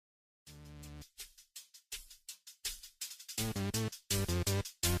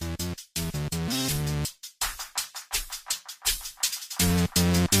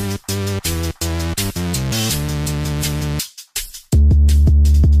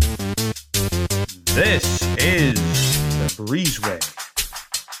BREEZEWAY.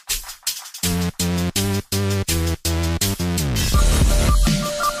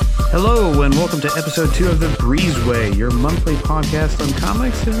 Hello, and welcome to episode 2 of the BREEZEWAY, your monthly podcast on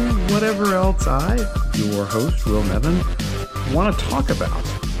comics and whatever else I, your host, Will Nevin, want to talk about.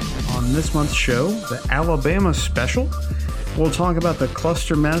 On this month's show, the Alabama special, we'll talk about the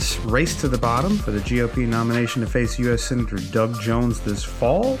clustermess race to the bottom for the GOP nomination to face U.S. Senator Doug Jones this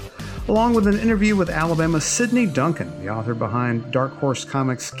fall, along with an interview with Alabama's Sydney Duncan, the author behind Dark Horse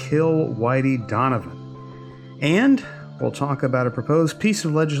Comics' Kill Whitey Donovan. And we'll talk about a proposed piece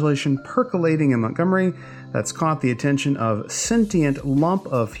of legislation percolating in Montgomery that's caught the attention of sentient lump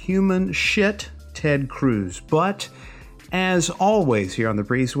of human shit, Ted Cruz. But as always here on the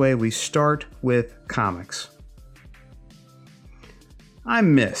BREEZEWAY, we start with comics. I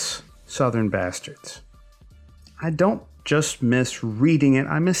miss Southern Bastards. I don't just miss reading it,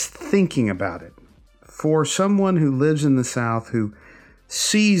 I miss thinking about it. For someone who lives in the South, who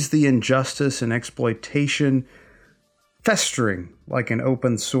sees the injustice and exploitation festering like an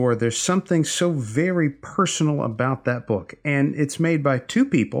open sore, there's something so very personal about that book. And it's made by two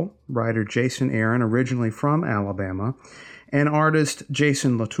people, writer Jason Aaron, originally from Alabama, and artist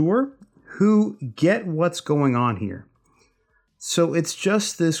Jason Latour, who get what's going on here. So it's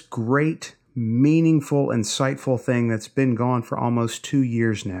just this great, meaningful, insightful thing that's been gone for almost 2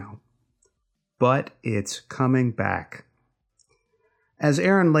 years now. But it's coming back. As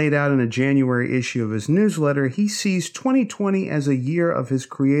Aaron laid out in a January issue of his newsletter, he sees 2020 as a year of his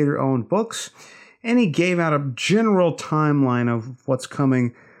creator-owned books, and he gave out a general timeline of what's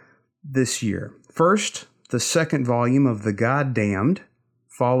coming this year. First, the second volume of The Goddamned,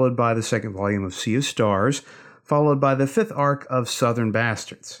 followed by the second volume of Sea of Stars, followed by the fifth arc of Southern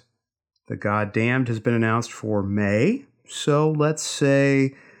Bastards. The Goddamned has been announced for May, so let's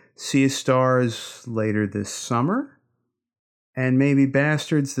say Sea of Stars later this summer, and maybe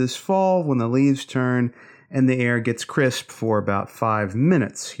Bastards this fall when the leaves turn and the air gets crisp for about 5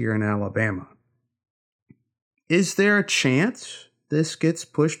 minutes here in Alabama. Is there a chance this gets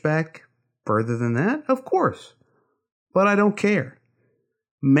pushed back further than that? Of course. But I don't care.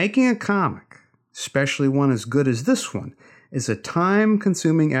 Making a comic, especially one as good as this one, is a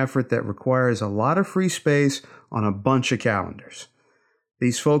time-consuming effort that requires a lot of free space on a bunch of calendars.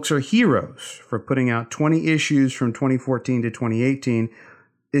 These folks are heroes for putting out 20 issues from 2014 to 2018,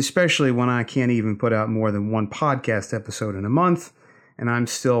 especially when I can't even put out more than one podcast episode in a month, and I'm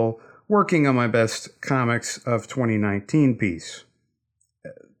still working on my best comics of 2019 piece.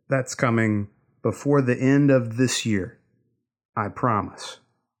 That's coming before the end of this year, I promise.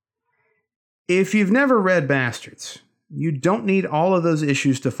 If you've never read Bastards, you don't need all of those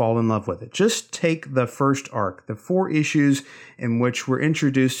issues to fall in love with it. Just take the first arc, the 4 issues in which we're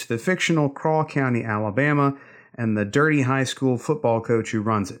introduced to the fictional Craw County, Alabama, and the dirty high school football coach who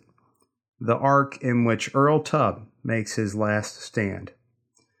runs it. The arc in which Earl Tubb makes his last stand.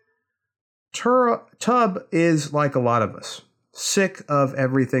 Tubb is like a lot of us, sick of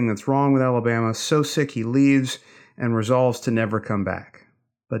everything that's wrong with Alabama, so sick he leaves and resolves to never come back.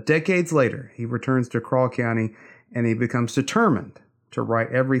 But decades later, he returns to Craw County and he becomes determined to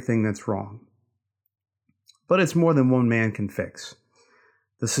right everything that's wrong. But it's more than one man can fix.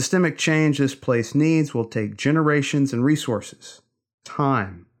 The systemic change this place needs will take generations and resources,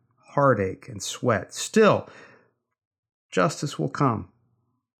 time, heartache, and sweat. Still, justice will come.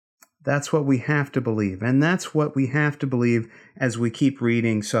 That's what we have to believe, and that's what we have to believe as we keep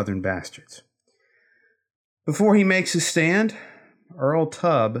reading Southern Bastards. Before he makes his stand, Earl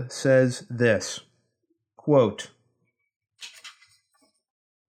Tubb says this, quote,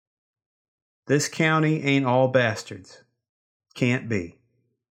 "This county ain't all bastards. Can't be.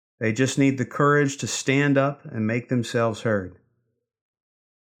 They just need the courage to stand up and make themselves heard.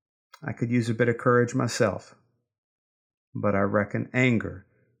 I could use a bit of courage myself, but I reckon anger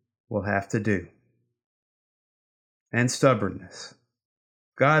will have to do. And stubbornness.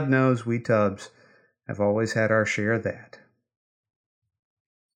 God knows we Tubbs have always had our share of that."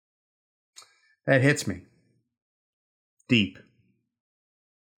 That hits me deep.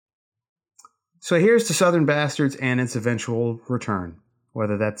 So here's to Southern Bastards and its eventual return,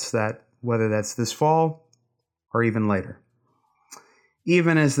 whether that's this fall or even later.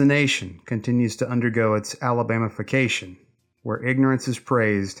 Even as the nation continues to undergo its Alabamification, where ignorance is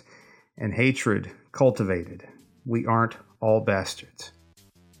praised and hatred cultivated, we aren't all bastards.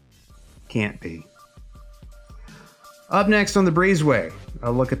 Can't be. Up next on the BREEZEWAY,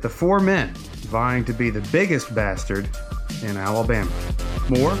 a look at the 4 men vying to be the biggest bastard in Alabama.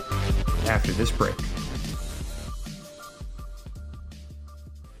 More after this break.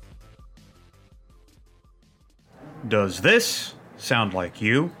 Does this sound like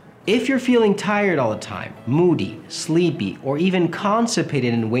you? If you're feeling tired all the time, moody, sleepy, or even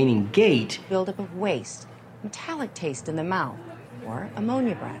constipated and waning gait, buildup of waste, metallic taste in the mouth, or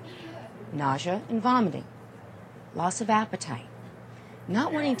ammonia breath, nausea and vomiting, loss of appetite,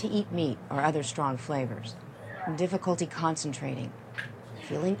 not wanting to eat meat or other strong flavors, difficulty concentrating,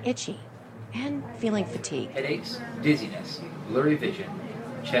 feeling itchy, and feeling fatigued. Headaches, dizziness, blurry vision,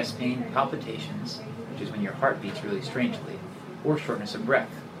 chest pain, palpitations, which is when your heart beats really strangely, or shortness of breath.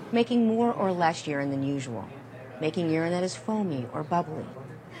 Making more or less urine than usual, making urine that is foamy or bubbly,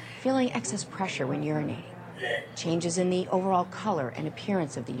 feeling excess pressure when urinating, changes in the overall color and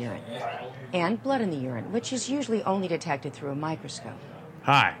appearance of the urine, and blood in the urine, which is usually only detected through a microscope.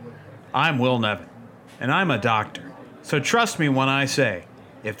 Hi, I'm Will Nevin, and I'm a doctor. So trust me when I say,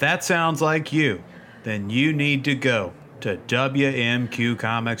 if that sounds like you, then you need to go to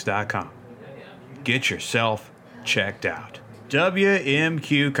WMQcomics.com. Get yourself checked out.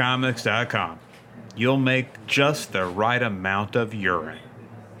 WMQcomics.com. You'll make just the right amount of urine.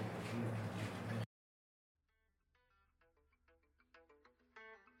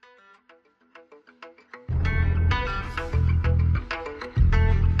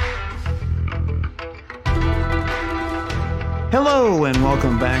 Hello and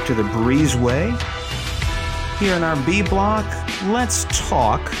welcome back to the BREEZEWAY. Here in our B block, let's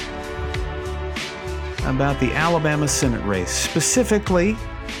talk about the Alabama Senate race, specifically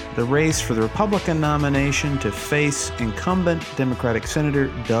the race for the Republican nomination to face incumbent Democratic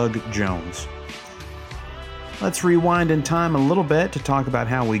Senator Doug Jones. Let's rewind in time a little bit to talk about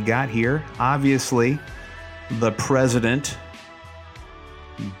how we got here. Obviously, the president,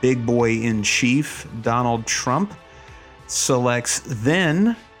 big boy in chief, Donald Trump, selects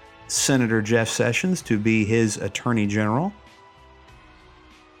then Senator Jeff Sessions to be his attorney general,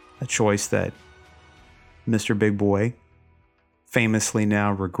 a choice that Mr. Big Boy famously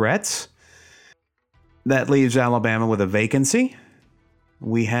now regrets. That leaves Alabama with a vacancy.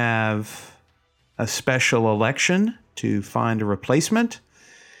 We have a special election to find a replacement.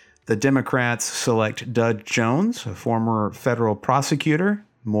 The Democrats select Doug Jones, a former federal prosecutor,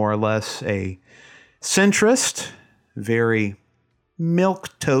 more or less a centrist, very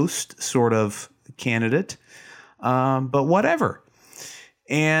milquetoast sort of candidate, but whatever.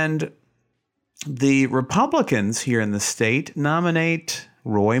 And the Republicans here in the state nominate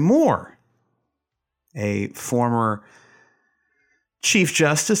Roy Moore, a former Chief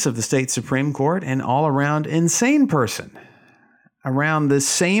Justice of the state Supreme Court and all-around insane person. Around the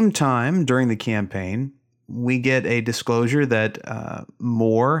same time during the campaign, we get a disclosure that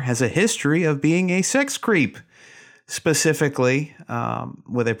Moore has a history of being a sex creep, specifically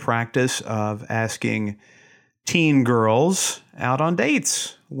with a practice of asking teen girls out on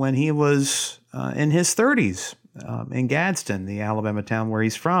dates when he was in his 30s in Gadsden, the Alabama town where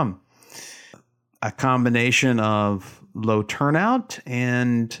he's from. A combination of low turnout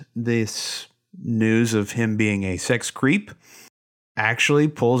and this news of him being a sex creep actually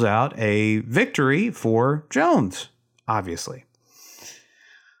pulls out a victory for Jones, obviously.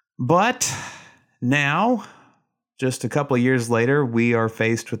 But now, just a couple of years later, we are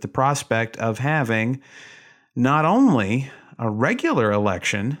faced with the prospect of having not only a regular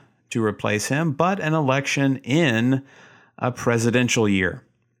election to replace him, but an election in a presidential year.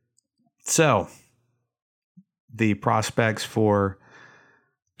 So, the prospects for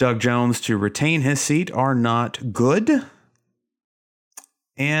Doug Jones to retain his seat are not good,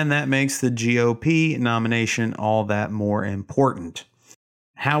 and that makes the GOP nomination all that more important.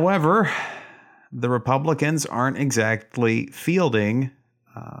 However, the Republicans aren't exactly fielding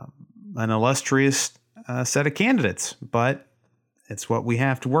an illustrious set of candidates, but it's what we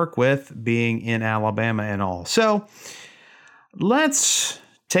have to work with being in Alabama and all. So let's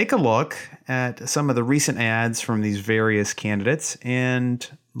take a look at some of the recent ads from these various candidates, and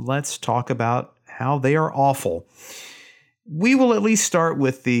let's talk about how they are awful. We will at least start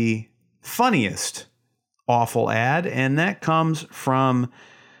with the funniest awful ad, and that comes from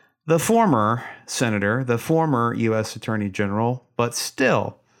the former senator, the former U.S. Attorney General, but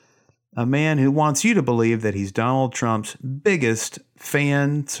still a man who wants you to believe that he's Donald Trump's biggest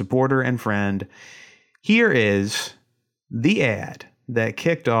fan, supporter, and friend. Here is the ad that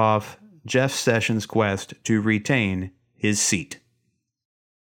kicked off Jeff Sessions' quest to retain his seat.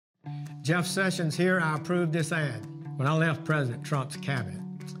 Jeff Sessions here. I approved this ad when I left President Trump's cabinet.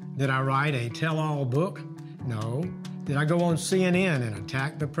 Did I write a tell-all book? No. Did I go on CNN and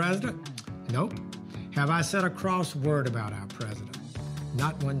attack the president? Nope. Have I said a cross word about our president?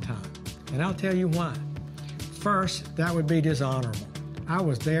 Not one time. And I'll tell you why. First, that would be dishonorable. I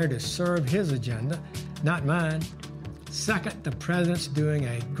was there to serve his agenda, not mine. Second, the president's doing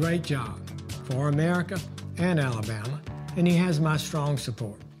a great job for America and Alabama, and he has my strong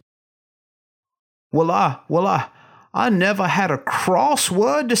support. I never had a cross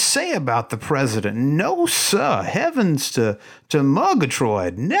word to say about the president. No, sir. Heavens to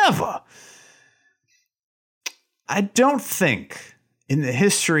Murgatroyd. Never. I don't think in the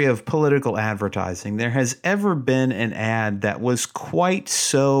history of political advertising there has ever been an ad that was quite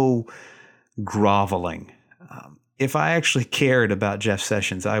so groveling. If I actually cared about Jeff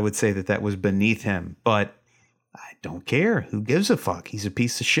Sessions, I would say that was beneath him. But I don't care. Who gives a fuck? He's a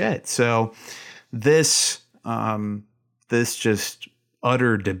piece of shit. So this just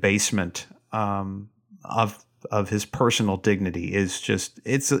utter debasement of his personal dignity is just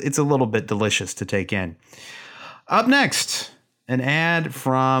it's a little bit delicious to take in. Up next, an ad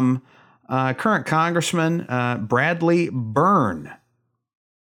from current Congressman Bradley Byrne.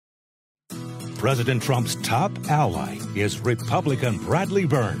 President Trump's top ally is Republican Bradley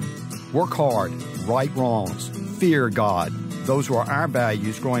Byrne. Work hard, right wrongs, fear God. Those were our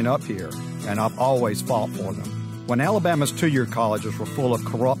values growing up here, and I've always fought for them. When Alabama's two-year colleges were full of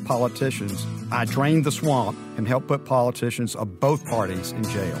corrupt politicians, I drained the swamp and helped put politicians of both parties in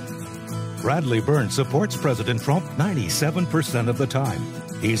jail. Bradley Byrne supports President Trump 97% of the time.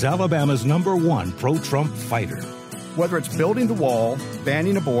 He's Alabama's #1 pro-Trump fighter. Whether it's building the wall,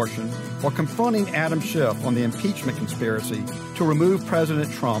 banning abortion, or confronting Adam Schiff on the impeachment conspiracy to remove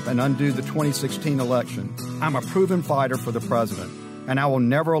President Trump and undo the 2016 election, I'm a proven fighter for the president, and I will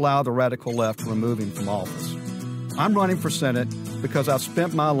never allow the radical left to remove him from office. I'm running for Senate because I've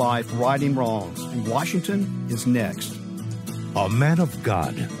spent my life righting wrongs, and Washington is next. A man of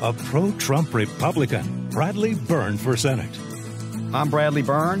God, a pro-Trump Republican, Bradley Byrne for Senate. I'm Bradley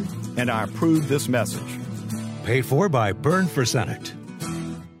Byrne, and I approve this message. Paid for by Byrne for Senate.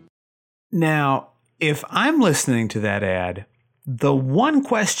 Now, if I'm listening to that ad, the one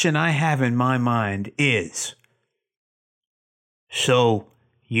question I have in my mind is, so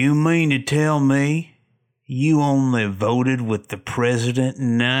you mean to tell me you only voted with the president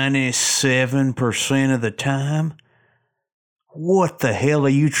 97% of the time? What the hell are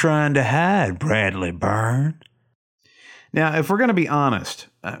you trying to hide, Bradley Byrne? Now, if we're going to be honest,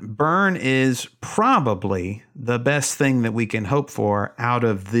 Byrne is probably the best thing that we can hope for out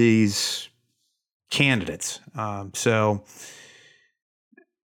of these candidates. So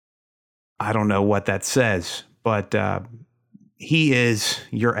I don't know what that says, but he is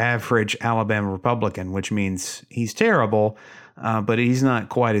your average Alabama Republican, which means he's terrible, but he's not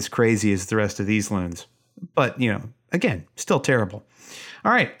quite as crazy as the rest of these loons. But, again, still terrible.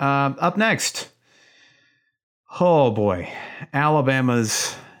 All right, up next. Oh, boy.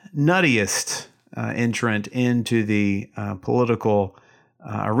 Alabama's nuttiest entrant into the political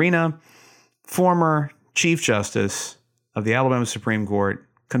arena. Former Chief Justice of the Alabama Supreme Court,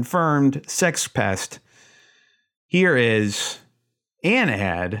 confirmed sex pest. Here is an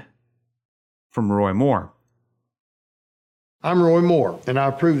ad from Roy Moore. I'm Roy Moore, and I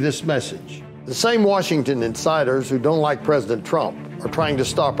approve this message. The same Washington insiders who don't like President Trump are trying to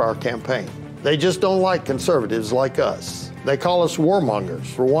stop our campaign. They just don't like conservatives like us. They call us warmongers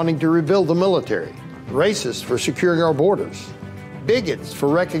for wanting to rebuild the military, racists for securing our borders, bigots for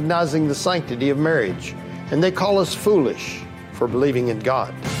recognizing the sanctity of marriage, and they call us foolish for believing in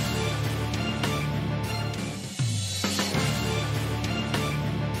God.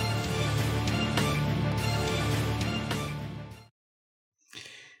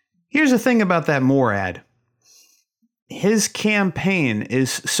 Here's the thing about that Moore ad. His campaign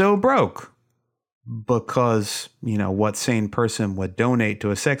is so broke because, what sane person would donate to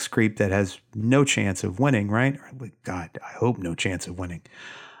a sex creep that has no chance of winning, right? God, I hope no chance of winning.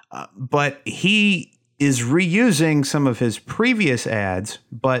 But he is reusing some of his previous ads,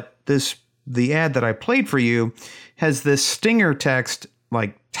 but the ad that I played for you has this stinger text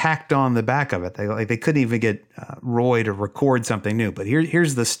tacked on the back of it. They couldn't even get Roy to record something new. But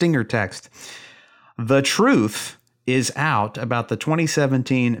here's the stinger text. The truth is out about the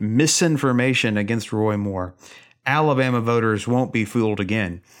 2017 misinformation against Roy Moore. Alabama voters won't be fooled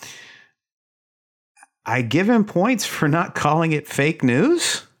again. I give him points for not calling it fake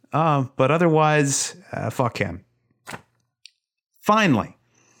news, but otherwise, fuck him. Finally,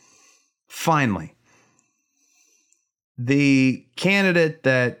 the candidate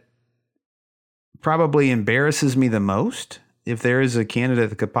that probably embarrasses me the most, if there is a candidate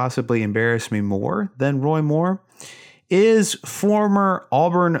that could possibly embarrass me more than Roy Moore, is former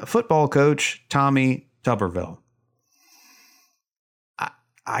Auburn football coach Tommy Tuberville.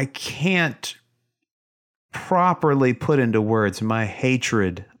 I can't properly put into words my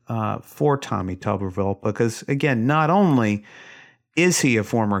hatred for Tommy Tuberville because, again, not only is he a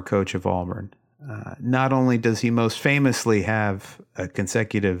former coach of Auburn, not only does he most famously have a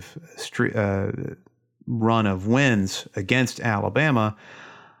consecutive run of wins against Alabama,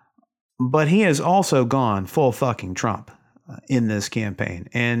 but he has also gone full fucking Trump in this campaign.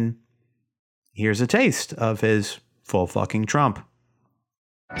 And here's a taste of his full fucking Trump.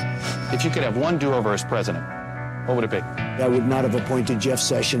 If you could have one do-over as president, what would it be? I would not have appointed Jeff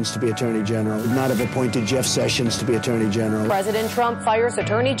Sessions to be Attorney General. Would not have appointed Jeff Sessions to be Attorney General. President Trump fires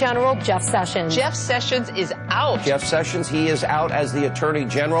Attorney General Jeff Sessions. Jeff Sessions is out. Jeff Sessions, he is out as the Attorney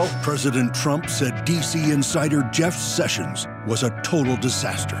General. President Trump said D.C. insider Jeff Sessions was a total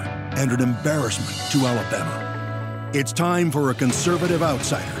disaster and an embarrassment to Alabama. It's time for a conservative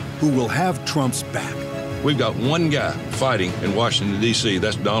outsider who will have Trump's back. We've got one guy fighting in Washington, D.C.,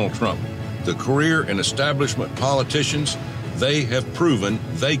 that's Donald Trump. The career and establishment politicians, they have proven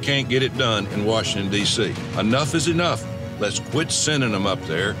they can't get it done in Washington, D.C. Enough is enough. Let's quit sending them up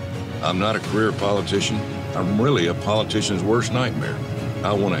there. I'm not a career politician. I'm really a politician's worst nightmare.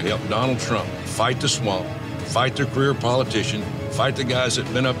 I want to help Donald Trump fight the swamp, fight the career politician, fight the guys that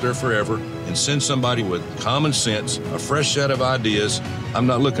have been up there forever, and send somebody with common sense, a fresh set of ideas. I'm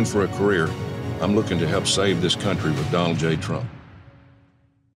not looking for a career. I'm looking to help save this country with Donald J. Trump.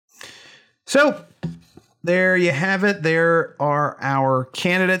 So there you have it. There are our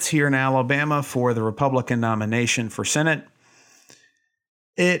candidates here in Alabama for the Republican nomination for Senate.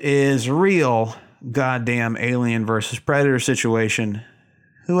 It is real goddamn alien versus predator situation.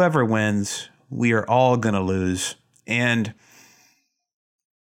 Whoever wins, we are all going to lose. And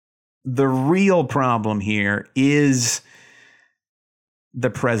the real problem here is the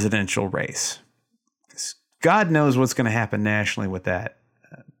presidential race. God knows what's going to happen nationally with that.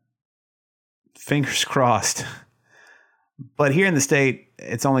 Fingers crossed. But here in the state,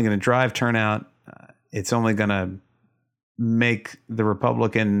 it's only going to drive turnout. It's only going to make the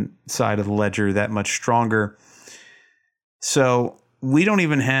Republican side of the ledger that much stronger. So we don't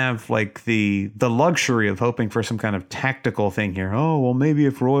even have like the luxury of hoping for some kind of tactical thing here. Oh, well, maybe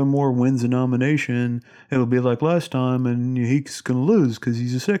if Roy Moore wins a nomination, it'll be like last time and he's going to lose because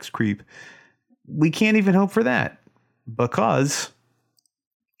he's a sex creep. We can't even hope for that because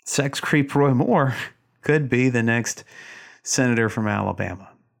sex creep Roy Moore could be the next senator from Alabama.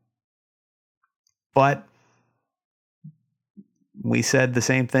 But we said the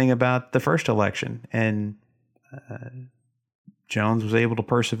same thing about the first election, and Jones was able to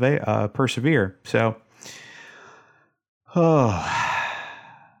persevere. So,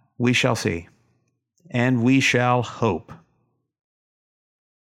 we shall see, and we shall hope.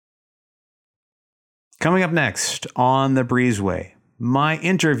 Coming up next on the Breezeway, my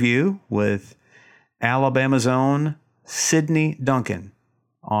interview with Alabama's own Sydney Duncan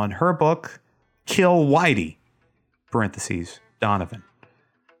on her book, Kill Whitey, (Donovan).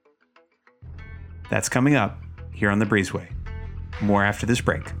 That's coming up here on the Breezeway. More after this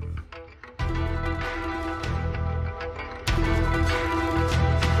break.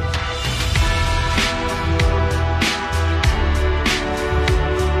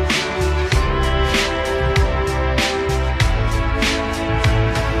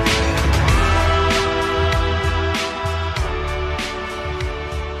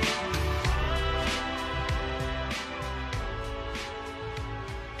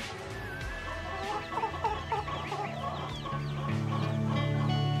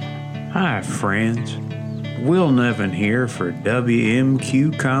 Hi, friends. Will Nevin here for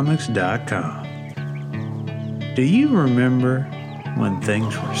WMQComics.com. Do you remember when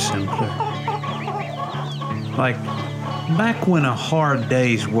things were simpler? Like back when a hard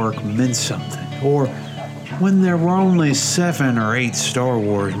day's work meant something, or when there were only 7 or 8 Star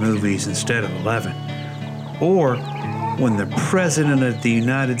Wars movies instead of 11, or when the President of the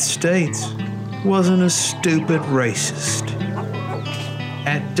United States wasn't a stupid racist.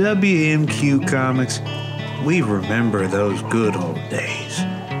 At WMQ Comics, we remember those good old days.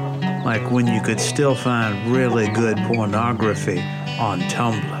 Like when you could still find really good pornography on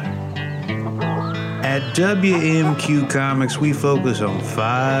Tumblr. At WMQ Comics, we focus on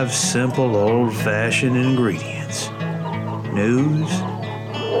 5 simple old-fashioned ingredients: news,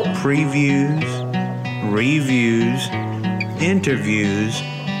 previews, reviews, interviews,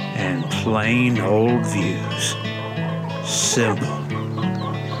 and plain old views. Simple.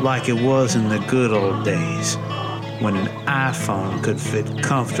 Like it was in the good old days when an iPhone could fit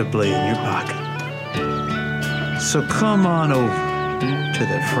comfortably in your pocket. So come on over to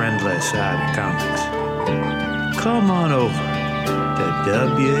the friendly side of comics. Come on over to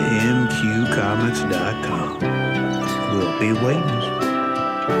WMQComics.com. We'll be waiting.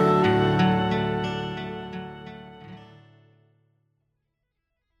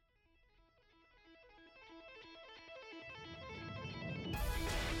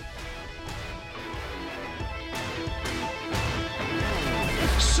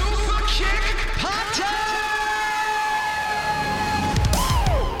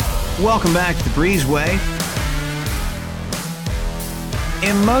 Welcome back to BREEZEWAY.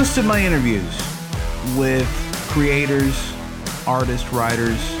 In most of my interviews with creators, artists,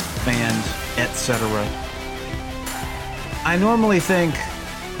 writers, fans, etc., I normally think,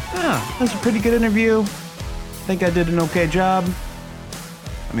 that's a pretty good interview. I think I did an okay job.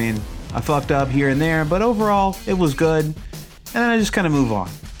 I mean, I fucked up here and there, but overall, it was good. And then I just kind of move on.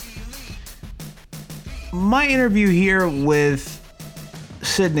 My interview here with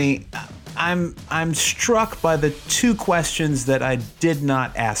Sydney, I'm struck by the two questions that I did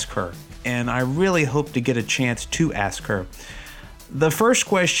not ask her, and I really hope to get a chance to ask her. The first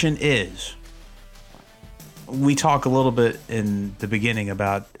question is, we talk a little bit in the beginning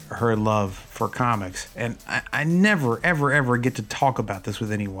about her love for comics, and I never, ever, ever get to talk about this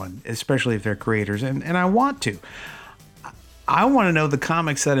with anyone, especially if they're creators, and I want to. I want to know the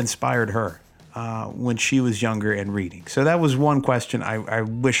comics that inspired her when she was younger and reading. So that was one question I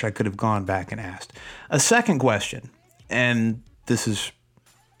wish I could have gone back and asked. A second question, and this is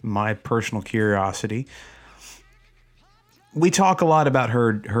my personal curiosity. We talk a lot about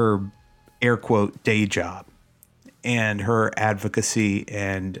her air quote day job and her advocacy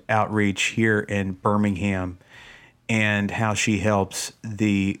and outreach here in Birmingham and how she helps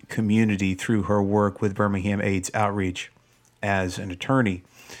the community through her work with Birmingham AIDS Outreach as an attorney.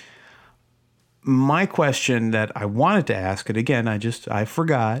 My question that I wanted to ask, and again, I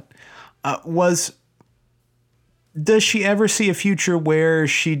forgot, was, does she ever see a future where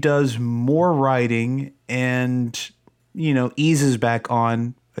she does more writing and, eases back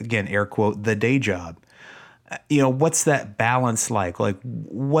on, again, air quote, the day job? What's that balance like? Like,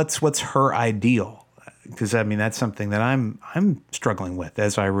 what's her ideal? Because, that's something that I'm struggling with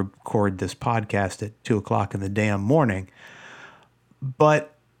as I record this podcast at 2:00 in the damn morning.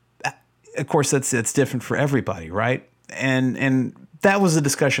 But of course, that's different for everybody, right? And that was the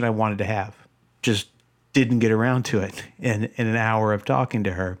discussion I wanted to have. Just didn't get around to it in an hour of talking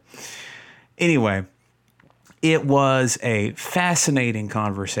to her. Anyway, it was a fascinating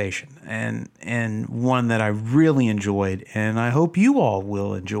conversation and one that I really enjoyed, and I hope you all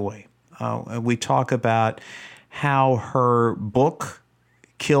will enjoy. We talk about how her book,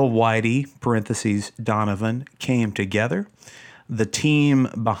 Kill Whitey, parentheses, Donovan, came together, the team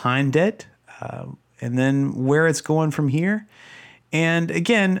behind it, and then where it's going from here. And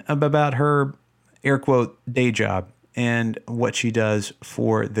again, about her, air quote, day job and what she does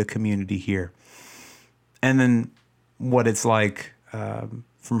for the community here. And then what it's like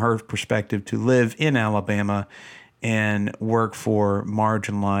from her perspective to live in Alabama and work for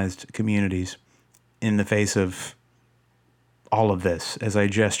marginalized communities in the face of all of this, as I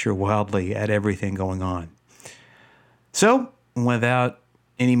gesture wildly at everything going on. So, without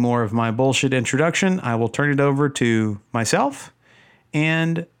any more of my bullshit introduction, I will turn it over to myself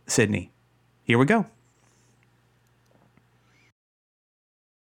and Sydney. Here we go.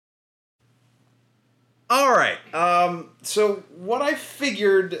 All right. So what I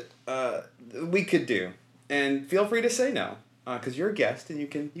figured we could do, and feel free to say no, because you're a guest and you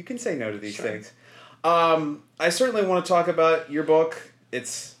can say no to these things. I certainly want to talk about your book.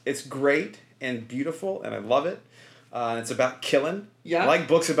 It's great and beautiful, and I love it. It's about killing. Yeah. I like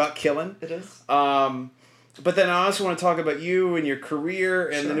books about killing. It is. But then I also want to talk about you and your career,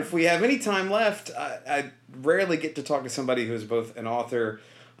 and then if we have any time left, I rarely get to talk to somebody who's both an author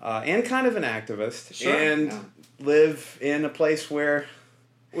and kind of an activist, and live in a place where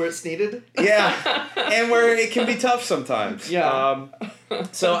it's needed. Yeah, and where it can be tough sometimes. Yeah.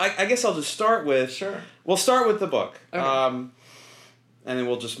 So I guess I'll just start with. We'll start with the book, okay. And then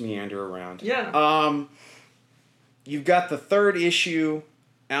we'll just meander around. Yeah. You've got the third issue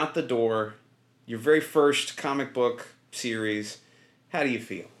out the door, your very first comic book series. How do you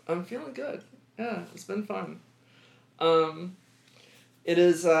feel? I'm feeling good. Yeah, it's been fun. It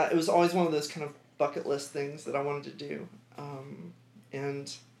was always one of those kind of bucket list things that I wanted to do,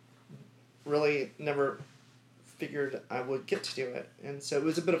 and really never figured I would get to do it. And so it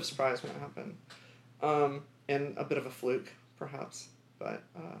was a bit of a surprise when it happened, and a bit of a fluke, perhaps. But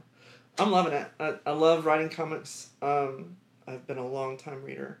I'm loving it. I love writing comics. I've been a long-time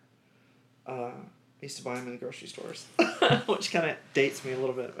reader. I used to buy them in grocery stores, which kind of dates me a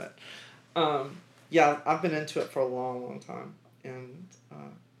little bit. But yeah, I've been into it for a long, long time. And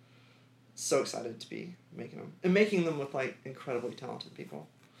so excited to be making them. And making them with, like, incredibly talented people.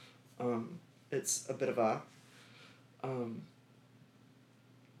 It's a bit of a...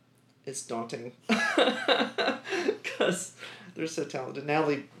 it's daunting. Because they're so talented.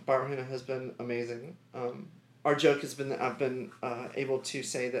 Natalie Barahona has been amazing. Our joke has been that I've been able to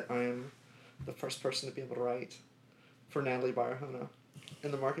say that I am the first person to be able to write for Natalie Barahona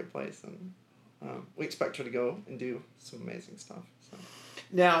in the marketplace. And we expect her to go and do some amazing stuff. So.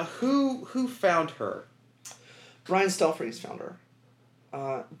 Now, who found her? Brian Stelfreeze found her.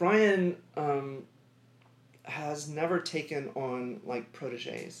 Brian has never taken on, like,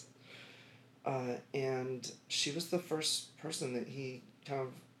 proteges. And she was the first person that he kind of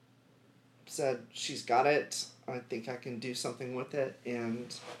said, she's got it, I think I can do something with it,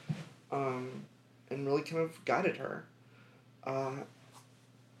 and really kind of guided her.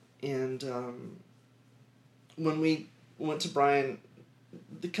 When we went to Brian,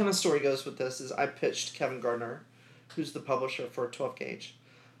 the kind of story goes with this is I pitched Kevin Gardner, who's the publisher for 12 Gauge.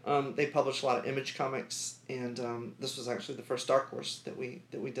 They publish a lot of Image comics, and this was actually the first Dark Horse that we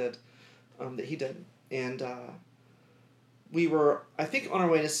did, that he did. And we were, I think, on our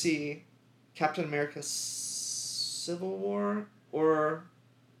way to see Captain America Civil War, or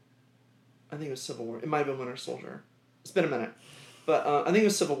I think it was Civil War. It might have been Winter Soldier. It's been a minute. But I think it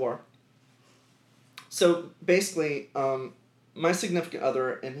was Civil War. So basically, my significant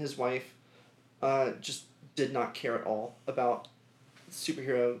other and his wife just did not care at all about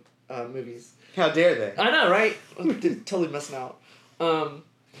superhero movies. How dare they? I know, right? Totally missing out.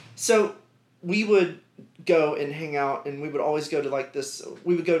 So we would go and hang out, and we would always go to, like, this...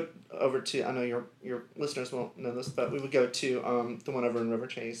 We would go over to... I know your listeners won't know this, but we would go to the one over in River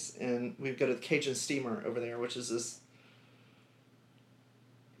Chase, and we'd go to the Cajun Steamer over there, which is this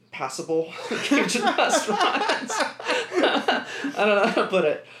passable Cajun restaurant. I don't know how to put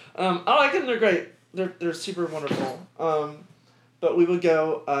it. I like them. They're great. They're super wonderful. But we would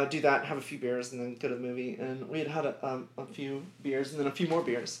go do that, have a few beers, and then go to the movie. And we had a few beers, and then a few more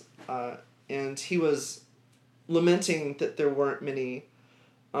beers. And he was lamenting that there weren't many,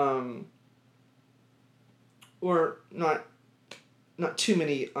 or not too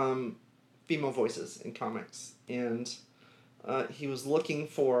many female voices in comics. And he was looking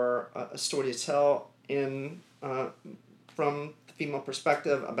for a story to tell from the female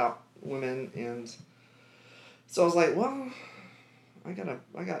perspective about women. And so I was like, well, I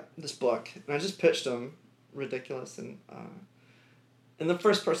got this book, and I just pitched him ridiculous, and the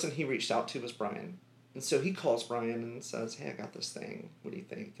first person he reached out to was Brian, and so he calls Brian and says, hey, I got this thing, what do you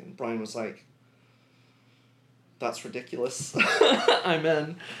think? And Brian was like, that's ridiculous. I'm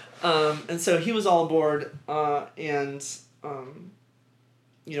in. And so he was all aboard, and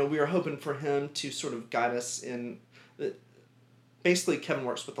we were hoping for him to sort of guide us in basically Kevin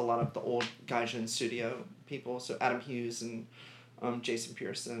works with a lot of the old Gaijin studio people, so Adam Hughes and Jason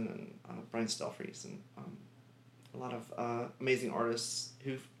Pearson and Brian Stelfreeze, and a lot of amazing artists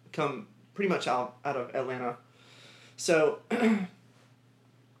who've come pretty much out of Atlanta. So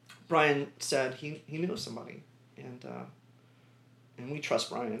Brian said he knew somebody, and we trust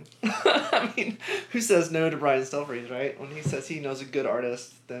Brian. I mean, who says no to Brian Stelfreeze, right? When he says he knows a good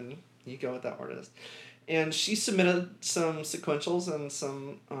artist, then you go with that artist. And she submitted some sequentials and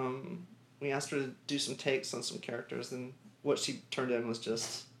some... we asked her to do some takes on some characters, and what she turned in was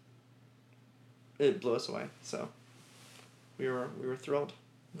just... It blew us away. So we were thrilled.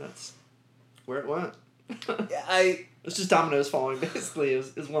 That's where it went. It's just dominoes falling, basically.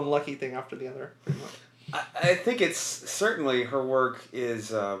 It was one lucky thing after the other, pretty much. I think it's certainly her work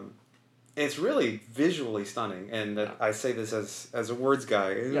is it's really visually stunning, and I say this as a words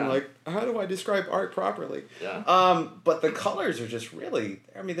guy. Yeah. Like, how do I describe art properly? Yeah. But the colors are just really,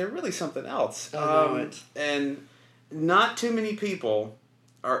 they're really something else. And not too many people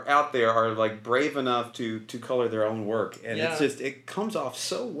are out there are like brave enough to color their own work, and it's just, it comes off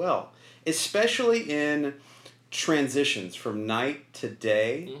so well, especially in transitions from night to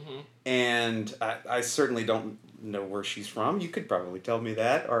day. Mm-hmm. And I certainly don't know where she's from. You could probably tell me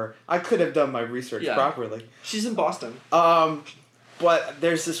that, or I could have done my research properly. She's in Boston. But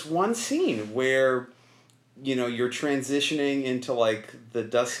there's this one scene where, you're transitioning into like the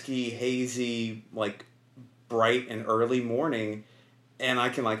dusky, hazy, like bright and early morning, and I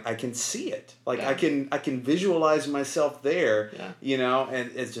can see it. Like I can visualize myself there. Yeah.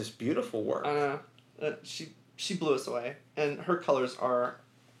 And it's just beautiful work. I know. She blew us away, and her colors are,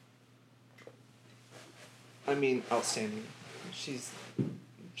 outstanding. She's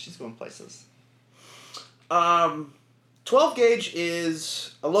going places. 12 Gauge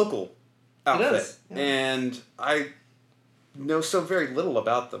is a local outfit. It is. Yeah. And know so very little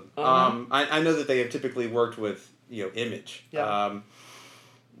about them. I know that they have typically worked with Image. Yeah.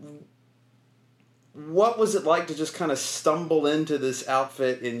 What was it like to just kind of stumble into this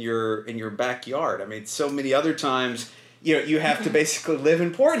outfit in your backyard? I mean, so many other times, you have to basically live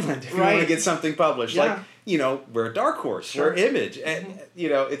in Portland if you want to get something published. Yeah. Like, we're a dark horse, we're Image, and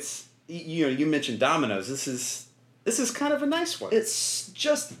it's you mentioned Domino's. This is kind of a nice one. It's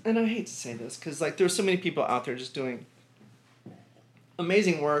just, and I hate to say this because like there's so many people out there just doing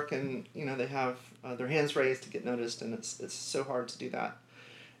amazing work, and they have their hands raised to get noticed, and it's so hard to do that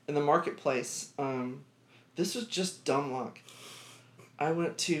in the marketplace. This was just dumb luck. I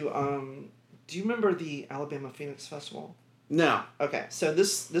went to do you remember the Alabama Phoenix Festival? No. Okay, so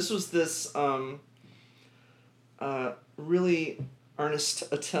this was this really earnest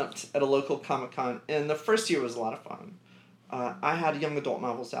attempt at a local Comic-Con, and the first year was a lot of fun. I had young adult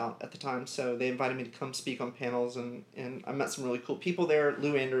novels out at the time, so they invited me to come speak on panels, and I met some really cool people there.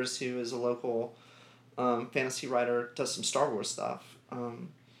 Lou Anders, who is a local fantasy writer, does some Star Wars stuff,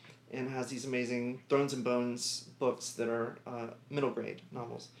 and has these amazing Thrones and Bones books that are middle grade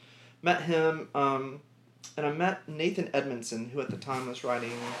novels. Met him, and I met Nathan Edmondson, who at the time was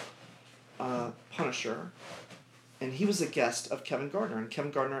writing Punisher, and he was a guest of Kevin Gardner, and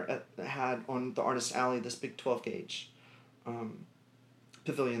Kevin Gardner had on the Artist Alley this big 12-gauge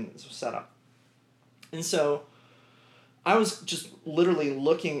pavilion that was set up. And so I was just literally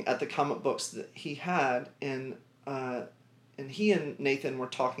looking at the comic books that he had, and he and Nathan were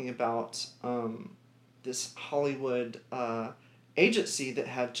talking about this Hollywood agency that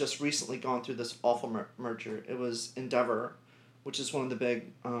had just recently gone through this awful merger. It was Endeavor, which is one of the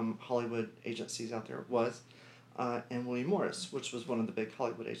big Hollywood agencies out there, and William Morris, which was one of the big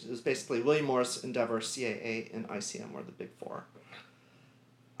Hollywood agencies. It was basically William Morris, Endeavor, CAA, and ICM were the big four.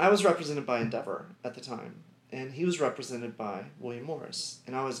 I was represented by Endeavor at the time, and he was represented by William Morris.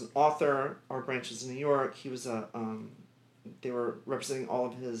 And I was an author. Our branch was in New York. He was they were representing all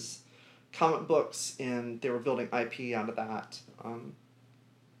of his comic books, and they were building IP out of that. And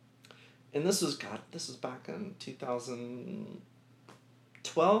this was back in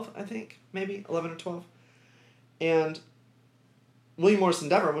 2012, I think, maybe 11 or 12. And William Morris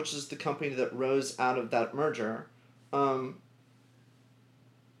Endeavor, which is the company that rose out of that merger,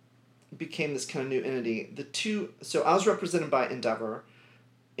 became this kind of new entity. So I was represented by Endeavor,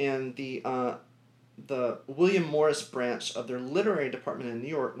 and the William Morris branch of their literary department in New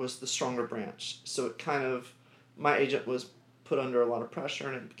York was the stronger branch. So it kind of, my agent was put under a lot of pressure,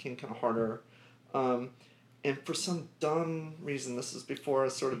 and it became kind of harder. And for some dumb reason, this was before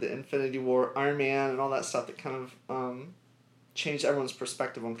sort of the Infinity War, Iron Man, and all that stuff that kind of changed everyone's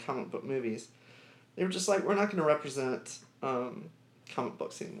perspective on comic book movies. They were just like, we're not going to represent comic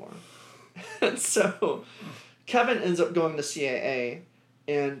books anymore. And so Kevin ends up going to CAA,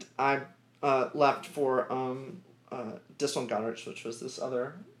 and I left for Distel & Goddard, which was this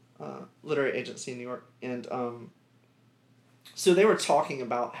other literary agency in New York. And so they were talking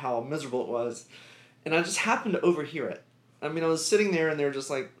about how miserable it was, and I just happened to overhear it. I mean, I was sitting there, and they were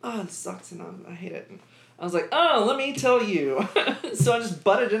just like, oh, this sucks, and I hate it. And I was like, oh, let me tell you. So I just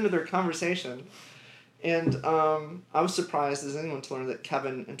butted into their conversation. And I was surprised as anyone to learn that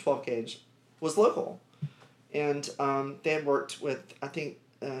Kevin and 12 Gauge was local. And they had worked with, I think,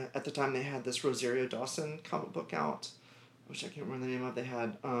 at the time they had this Rosario Dawson comic book out, which I can't remember the name of. They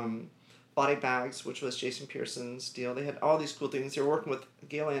had Body Bags, which was Jason Pearson's deal. They had all these cool things. They were working with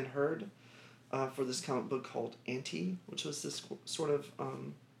Gail Ann Hurd for this comic book called Auntie, which was this sort of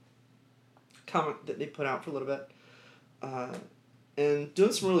comic that they put out for a little bit. And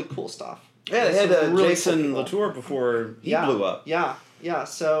doing some really cool stuff. Yeah, they had really Jason Latour before he blew up. Yeah.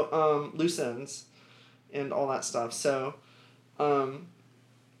 So, Loose Ends and all that stuff. So, working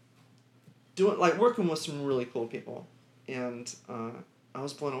with some really cool people. And I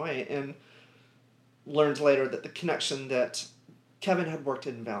was blown away, and learned later that the connection that Kevin had worked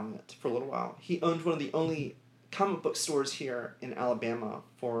in Valiant for a little while. He owned one of the only comic book stores here in Alabama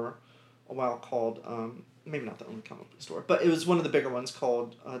for a while called, maybe not the only comic book store, but it was one of the bigger ones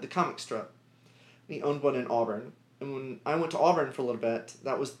called The Comic Strip. And he owned one in Auburn. And when I went to Auburn for a little bit,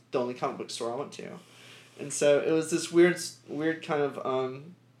 that was the only comic book store I went to. And so it was this weird kind of,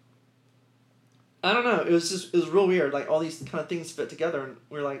 I don't know, it was real weird. Like, all these kind of things fit together, and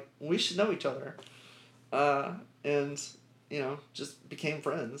we were like, we should know each other. And, just became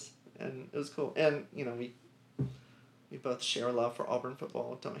friends, and it was cool. And, we both share a love for Auburn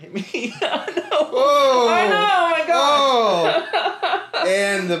football. Don't hate me. I know. Whoa! I know, oh my God. Whoa!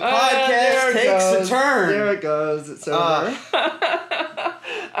 And the podcast takes a turn. There it goes. It's over.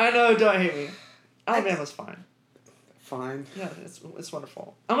 I know, don't hate me. Alabama's fine. fine. Yeah, it's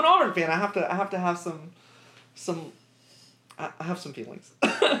wonderful. I'm an Auburn fan. I have to have some. I have some feelings.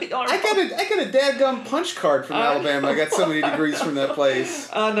 I got a dadgum punch card from Alabama. I got so many degrees from that place.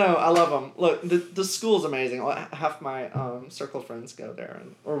 I know. I love them. Look, the school's amazing. Half my circle of friends go there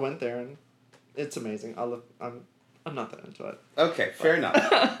or went there, and it's amazing. I'm not that into it. Okay, fair enough.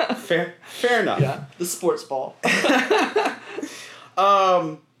 fair enough. Yeah, the sports ball.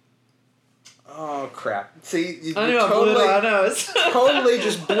 Oh crap! See, you I know. Totally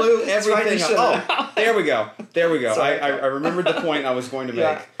just blew everything right, up. Oh, there we go. Sorry, I remembered the point I was going to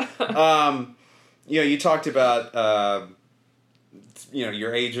make. Yeah. You talked about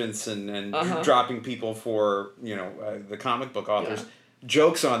your agents and dropping people for the comic book authors. Yeah.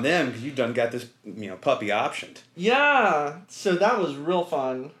 Jokes on them because you've got this puppy optioned. Yeah, so that was real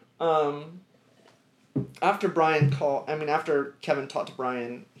fun. After Kevin talked to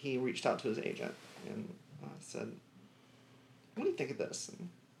Brian, he reached out to his agent and said, "What do you think of this?" And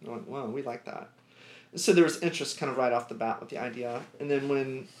I went, "Well, we like that." So there was interest kind of right off the bat with the idea, and then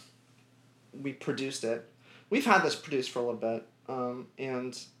when we produced it, we've had this produced for a little bit,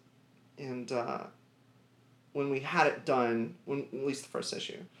 and when we had it done, at least the first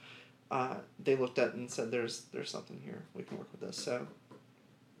issue, they looked at it and said, "There's something here. We can work with this." So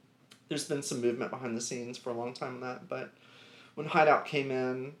there's been some movement behind the scenes for a long time on that, but when Hideout came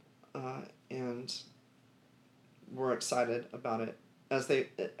in, and were excited about it, as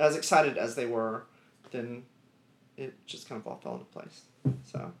excited as they were, then it just kind of all fell into place.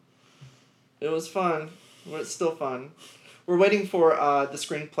 So it was fun. It's still fun. We're waiting for the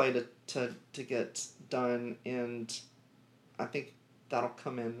screenplay to get done, and I think that'll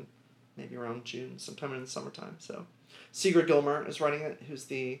come in maybe around June, sometime in the summertime. So Sigurd Gilmer is writing it, who's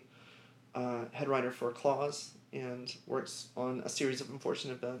the head writer for Claws, and works on a series of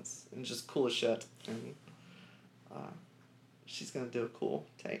unfortunate events, and just cool as shit. And she's gonna do a cool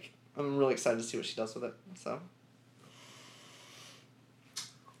take. I'm really excited to see what she does with it. So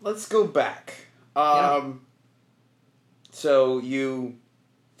let's go back. So you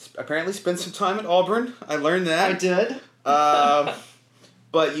apparently spent some time at Auburn. I learned that. I did.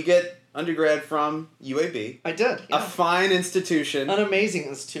 But you get undergrad from UAB. I did. Yeah. A fine institution. An amazing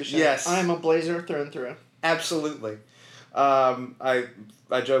institution. Yes. I am a Blazer through and through. Absolutely. I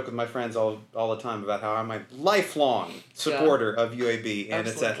joke with my friends all the time about how I'm a lifelong supporter of UAB and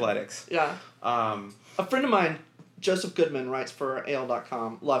its athletics. Yeah. A friend of mine, Joseph Goodman, writes for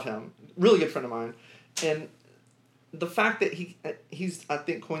AL.com. Love him. Really good friend of mine. And the fact that he's I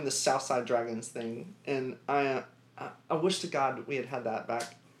think coined the Southside Dragons thing, and I wish to God we had that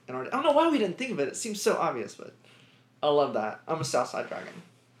back in our day. I don't know why we didn't think of it. It seems so obvious, but I love that. I'm a Southside Dragon.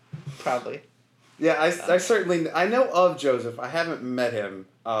 Proudly. Yeah, I certainly I know of Joseph. I haven't met him.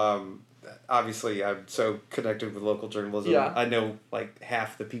 Obviously, I'm so connected with local journalism. Yeah. I know like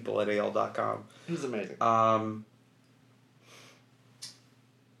half the people at AL.com. He's amazing.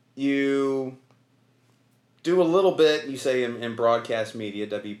 You do a little bit, you say, in broadcast media,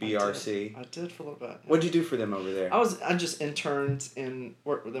 WBRC. I did for a little bit. Yeah. What'd you do for them over there? I just interned and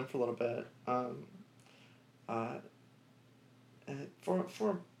worked with them for a little bit. For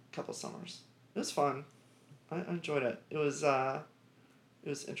a couple summers. It was fun. I enjoyed it. It was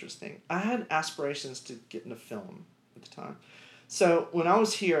interesting. I had aspirations to get into film at the time. So when I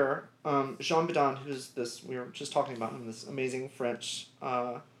was here, Jean Bidon, who's this, we were just talking about him, this amazing French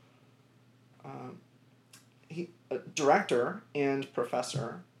director and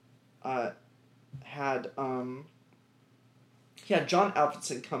professor, had John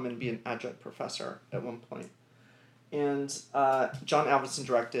Alvinson come and be an adjunct professor at one point. And John Alvinson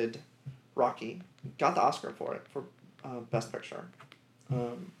directed Rocky, got the Oscar for it, for Best Picture.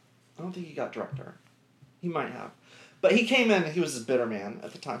 I don't think he got director. He might have. But he came in, he was a bitter man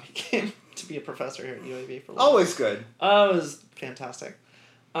at the time. He came to be a professor here at UAB for a little Always good. It was fantastic.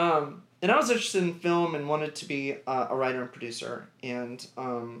 And I was interested in film and wanted to be a writer and producer. But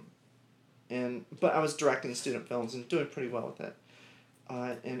I was directing student films and doing pretty well with it.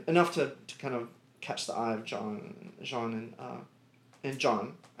 And enough to kind of catch the eye of John,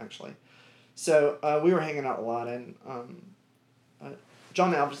 actually. So we were hanging out a lot, and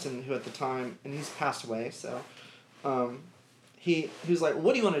John Alvinson, who at the time, and he's passed away, so he was like,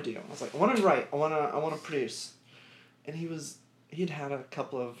 "What do you want to do?" I was like, "I want to write. I want to produce." And he'd had a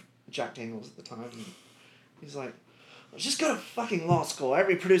couple of Jack Daniels at the time, and he's like, "Just go to fucking law school.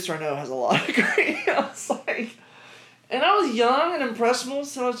 Every producer I know has a law degree." I was like, and I was young and impressionable,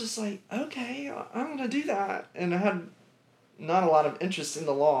 so I was just like, "Okay, I'm gonna do that." And I had not a lot of interest in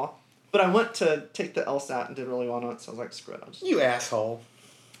the law. But I went to take the LSAT and did really well on it, so I was like, screw it. You asshole.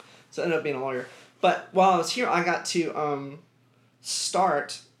 So I ended up being a lawyer. But while I was here, I got to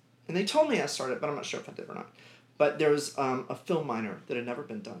start, and they told me I started, but I'm not sure if I did or not. But there was a film minor that had never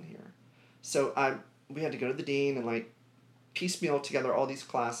been done here. So we had to go to the dean and like piecemeal together all these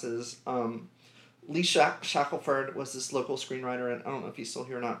classes. Lee Shackelford was this local screenwriter, and I don't know if he's still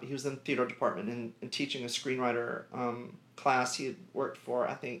here or not, but he was in the theater department and teaching a screenwriter class. He had worked for,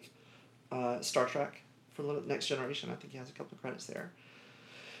 I think, Star Trek for the Next Generation. I think he has a couple of credits there.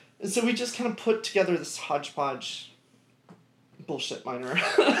 And so we just kind of put together this hodgepodge bullshit minor.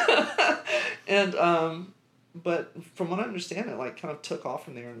 And, but from what I understand, it like kind of took off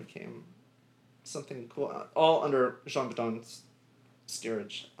from there and became something cool, all under Jean Bedon's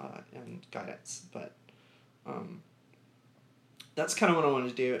steerage and guidance. But that's kind of what I wanted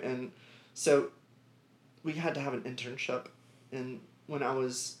to do. And so we had to have an internship. And when I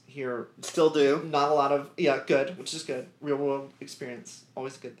was here... Still do. Not a lot of... Yeah, good, which is good. Real world experience,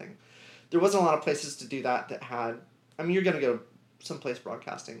 always a good thing. There wasn't a lot of places to do that had... I mean, you're going to go someplace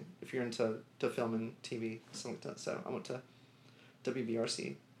broadcasting if you're into film and TV, something like that. So I went to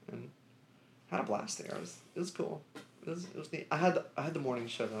WBRC and had a blast there. It was cool. It was neat. I had the morning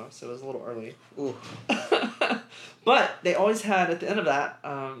show though, so it was a little early. Ooh. But they always had at the end of that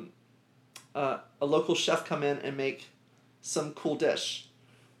a local chef come in and make some cool dish,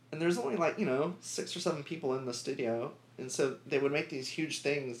 and there's only 6 or 7 people in the studio, and so they would make these huge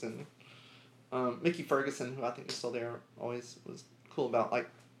things. And Mickey Ferguson, who I think is still there, always was cool about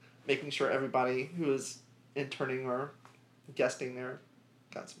making sure everybody who was interning or guesting there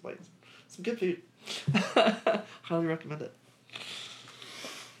got some plates. Some good food. Highly recommend it.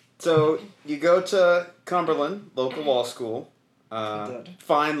 So you go to Cumberland, local law school.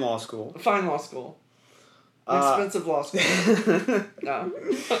 Fine law school. Fine law school. Expensive law school. No.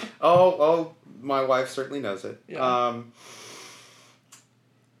 Oh, my wife certainly knows it. Yeah.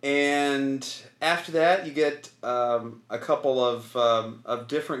 And after that, you get a couple of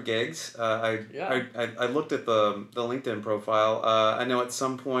different gigs. I looked at the LinkedIn profile. I know at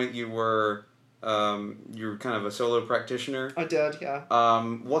some point you were kind of a solo practitioner. I did, yeah.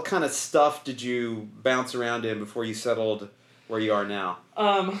 What kind of stuff did you bounce around in before you settled where you are now?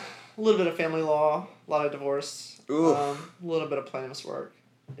 A little bit of family law, a lot of divorce. Ooh. A little bit of plaintiff's work.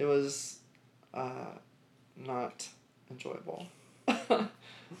 It was not enjoyable. I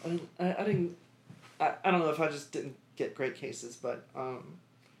don't know if I just didn't get great cases, but I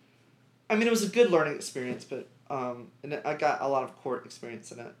mean, it was a good learning experience, but and I got a lot of court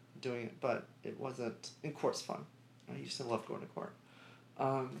experience in it, doing it, but it wasn't, and court's fun. I used to love going to court.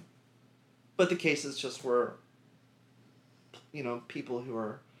 But the cases just were, people who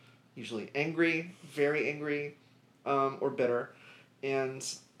are usually angry, very angry, or bitter, and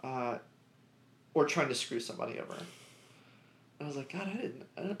or trying to screw somebody over. I was like, God,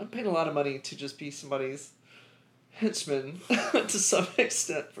 I'm paying a lot of money to just be somebody's henchman to some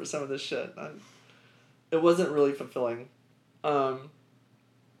extent for some of this shit. It wasn't really fulfilling. And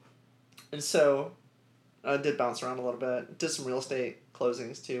so I did bounce around a little bit. Did some real estate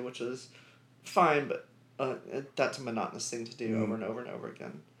closings too, which was fine, but that's a monotonous thing to do over and over and over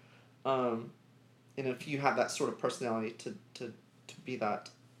again. And if you have that sort of personality to be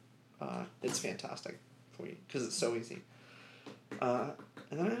that, it's fantastic for you because it's so easy. And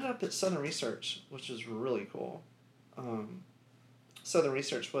then I ended up at Southern Research, which is really cool. Southern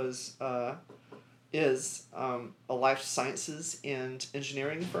Research is a life sciences and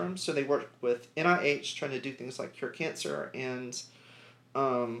engineering firm. So they work with NIH trying to do things like cure cancer and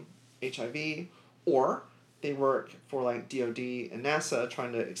HIV, or they work for DOD and NASA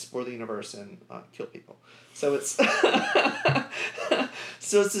trying to explore the universe and kill people. So it's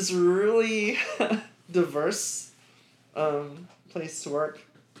this really diverse place to work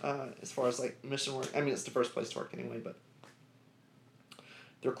as far as mission work. I mean, it's the first place to work anyway, but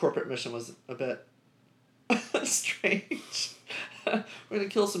their corporate mission was a bit strange. We're going to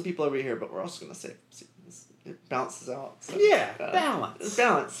kill some people over here, but we're also going to save. It balances out. So, balance.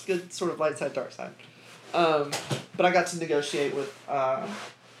 Balance. Good sort of light side, dark side. But I got to negotiate with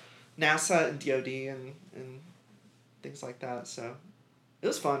NASA and DOD and things like that, so it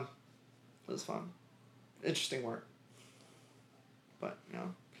was fun. Interesting work. But,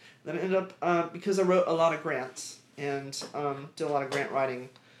 Then I ended up, because I wrote a lot of grants and did a lot of grant writing,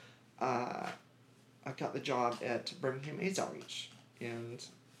 I got the job at Birmingham AIDS Outreach and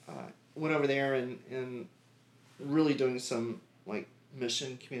went over there and really doing some,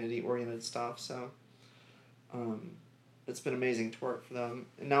 mission, community-oriented stuff, so it's been amazing to work for them.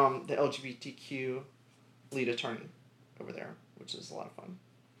 And now I'm the LGBTQ lead attorney over there, which is a lot of fun.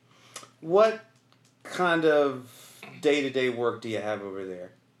 What kind of day-to-day work do you have over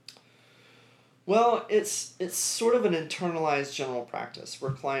there? Well, it's sort of an internalized general practice.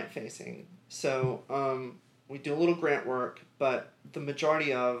 We're client facing, so we do a little grant work, but the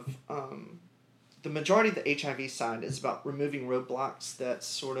majority of the HIV side is about removing roadblocks that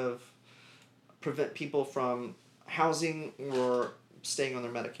sort of prevent people from housing or staying on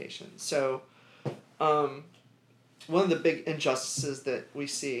their medication. So, one of the big injustices that we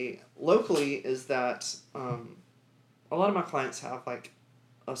see locally is that a lot of my clients have like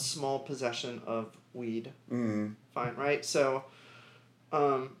a small possession of weed. Mm. Fine, right? So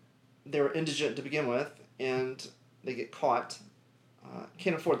they were indigent to begin with, and they get caught.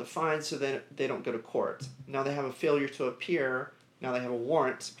 Can't afford the fine, so they don't go to court. Now they have a failure to appear. Now they have a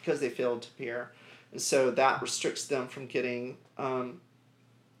warrant because they failed to appear. And so that restricts them from getting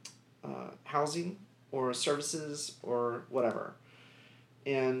housing or services or whatever.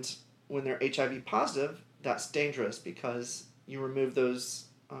 And when they're HIV positive, that's dangerous because you remove those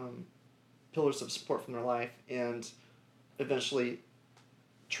pillars of support from their life, and eventually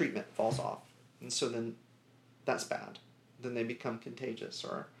treatment falls off. And so then that's bad. Then they become contagious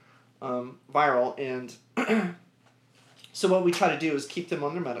or viral. And so what we try to do is keep them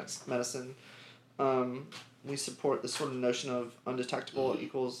on their medicine. We support the sort of notion of undetectable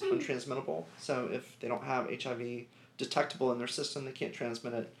equals untransmittable. So if they don't have HIV detectable in their system, they can't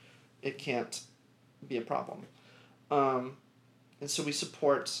transmit it. It can't be a problem. And so we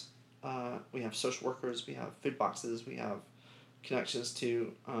support, we have social workers, we have food boxes, we have connections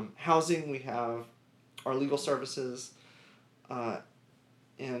to housing, we have our legal services,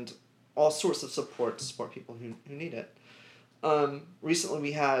 and all sorts of support to support people who need it. Recently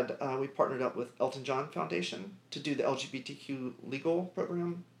we partnered up with Elton John Foundation to do the LGBTQ legal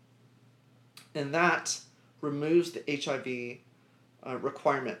program, and that removes the HIV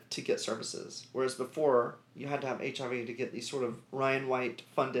requirement to get services, whereas before you had to have HIV to get these sort of Ryan White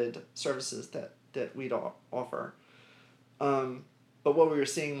funded services that we'd offer. But what we were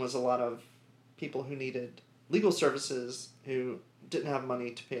seeing was a lot of people who needed legal services who didn't have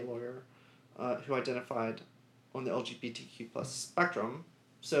money to pay a lawyer, who identified on the LGBTQ plus spectrum.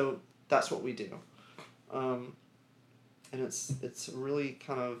 So that's what we do. And it's a really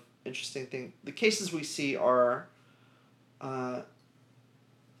kind of interesting thing. The cases we see are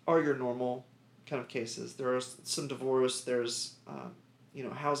your normal kind of cases. There are some divorce, there's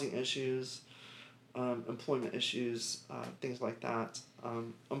housing issues, employment issues, things like that.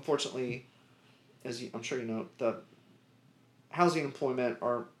 Unfortunately, I'm sure you know, the housing and employment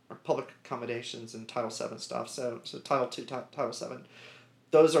are public accommodations and Title VII stuff. So Title II, Title VII,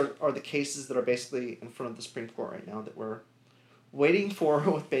 those are the cases that are basically in front of the Supreme Court right now that we're waiting for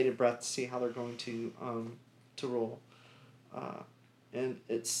with bated breath to see how they're going to rule. And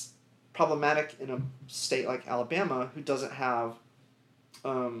it's problematic in a state like Alabama, who doesn't have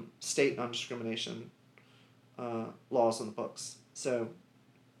state non-discrimination laws on the books. So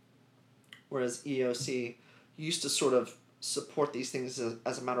whereas EEOC used to sort of support these things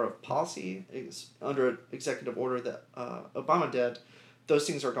as a matter of policy under an executive order that Obama did, those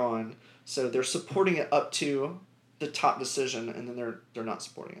things are gone. So they're supporting it up to the top decision, and then they're not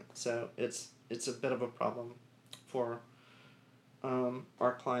supporting it. So it's a bit of a problem for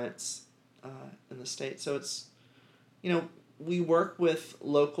our clients in the state. So it's, we work with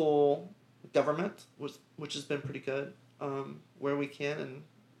local government, which has been pretty good where we can, and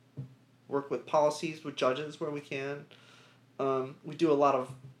work with policies with judges where we can. We do a lot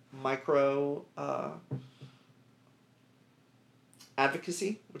of micro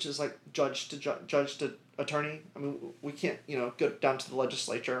advocacy, which is like judge to attorney. I mean, we can't go down to the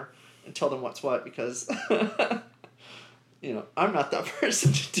legislature and tell them what's what, because I'm not that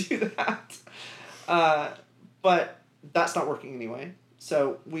person to do that. But that's not working anyway.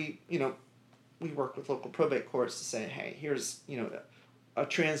 So we work with local probate courts to say, hey, here's a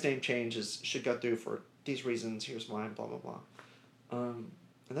trans name change should go through for these reasons. Here's why, blah blah blah. And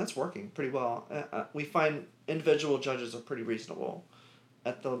that's working pretty well. We find individual judges are pretty reasonable.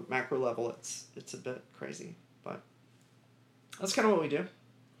 At the macro level, it's a bit crazy, but that's kind of what we do,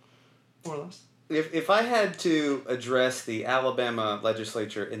 more or less. If I had to address the Alabama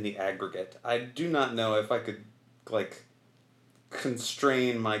legislature in the aggregate, I do not know if I could,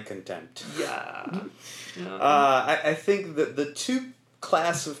 constrain my contempt. Yeah. I think that the two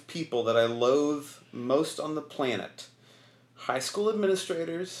class of people that I loathe most on the planet, high school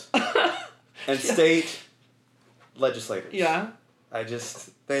administrators and state legislators. Yeah.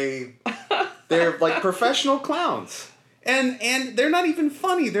 They're like professional clowns. And they're not even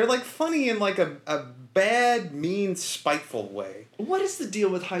funny. They're funny in a bad, mean, spiteful way. What is the deal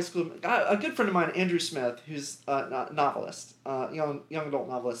with high school? A good friend of mine, Andrew Smith, who's a novelist, young adult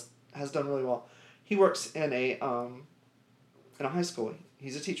novelist, has done really well. He works in a high school.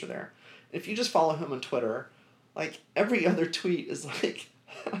 He's a teacher there. If you just follow him on Twitter, like every other tweet is like,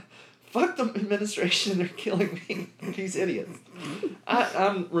 "Fuck the administration, they're killing me. These idiots."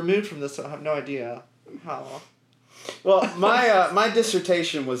 I'm removed from this, so I have no idea how. Well, my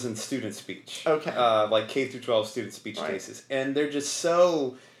dissertation was in student speech. Okay. Like K through 12 student speech cases, and they're just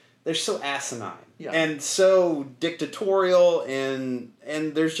so asinine and so dictatorial, and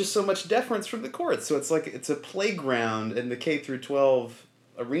there's just so much deference from the courts. So it's like it's a playground in the K through 12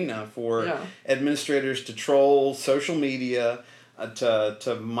 arena for administrators to troll social media,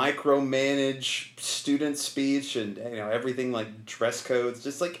 to micromanage student speech, and everything like dress codes.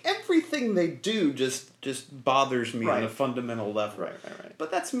 Just like everything they do just bothers me on a fundamental level. Right. But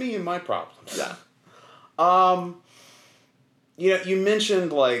that's me and my problems. Yeah. You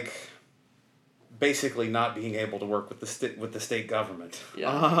mentioned like basically not being able to work with the state government.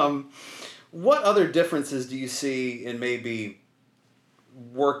 Yeah. What other differences do you see in maybe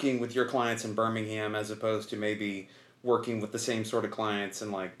working with your clients in Birmingham as opposed to maybe working with the same sort of clients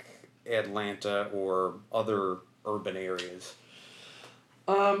in like Atlanta or other urban areas?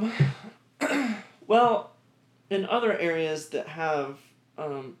 Well, in other areas that have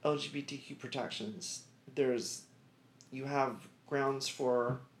LGBTQ protections, you have grounds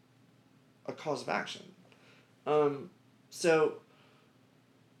for a cause of action. So,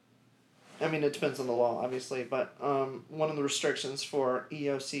 I mean, it depends on the law, obviously, but one of the restrictions for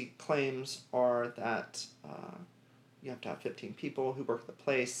EOC claims are that you have to have 15 people who work at the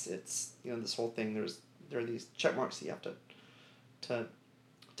place. It's, this whole thing, there are these check marks that you have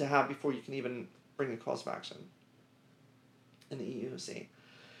to have before you can even bring a cause of action in the EOC.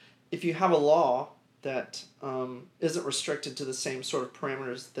 If you have a law that isn't restricted to the same sort of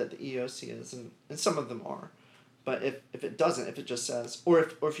parameters that the EOC is, and some of them are, but if it doesn't, if it just says, or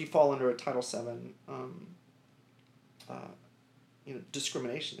if you fall under a Title VII,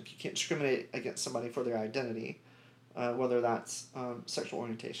 discrimination, if you can't discriminate against somebody for their identity, whether that's sexual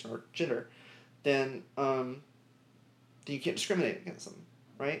orientation or gender, then you can't discriminate against them,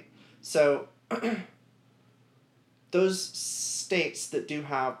 right? So those states that do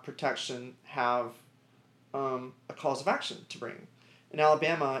have protection have a cause of action to bring. In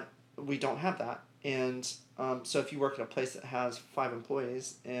Alabama, we don't have that. And so if you work at a place that has 5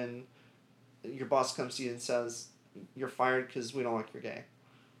 employees and your boss comes to you and says, "You're fired because we don't like you're gay,"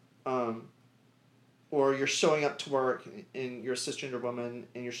 or you're showing up to work and you're a cisgender woman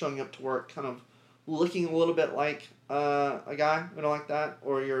and you're showing up to work kind of looking a little bit like a guy, we don't like that,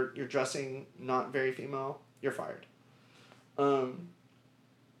 or you're dressing not very female, you're fired.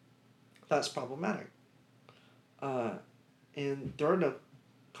 That's problematic. And there are no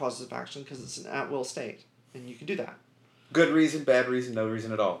causes of action because it's an at-will state, and you can do that. Good reason, bad reason, no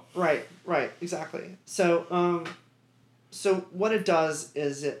reason at all. Right, exactly. So, so what it does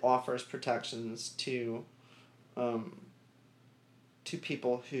is it offers protections to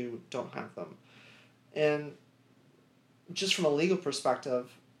people who don't have them. And just from a legal perspective,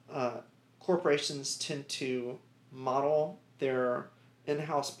 corporations tend to model their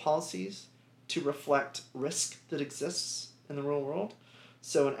in-house policies to reflect risk that exists in the real world.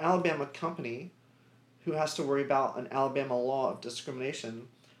 So an Alabama company who has to worry about an Alabama law of discrimination,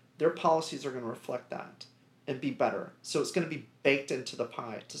 their policies are going to reflect that and be better. So it's going to be baked into the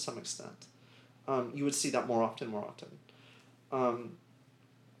pie to some extent. You would see that more often.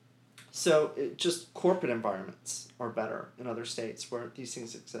 So just corporate environments are better in other states where these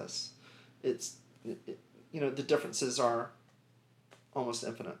things exist. The differences are almost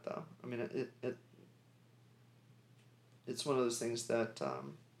infinite, though. I mean, it's one of those things that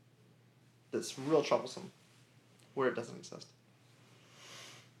that's real troublesome where it doesn't exist.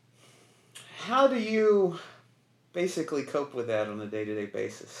 How do you basically cope with that on a day-to-day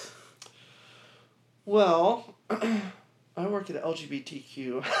basis? Well, I work at an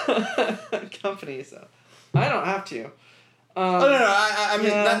LGBTQ company, so I don't have to. No. I mean,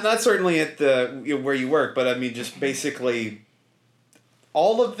 not certainly at the where you work, but I mean, just basically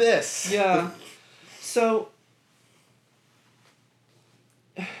all of this. Yeah. So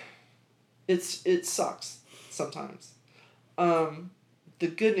it sucks sometimes. The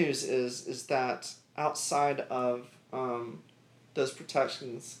good news is that outside of those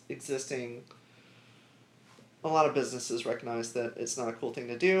protections existing, a lot of businesses recognize that it's not a cool thing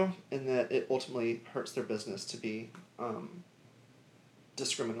to do and that it ultimately hurts their business to be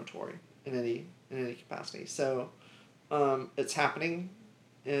discriminatory in any capacity. So it's happening,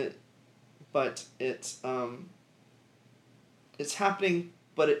 but it's happening,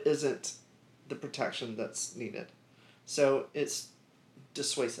 but it isn't the protection that's needed. So it's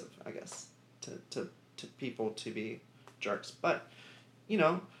dissuasive, I guess, to people to be jerks. But, you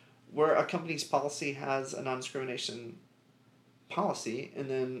know, where a company's policy has a non-discrimination policy and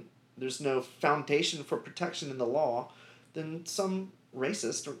then there's no foundation for protection in the law, then some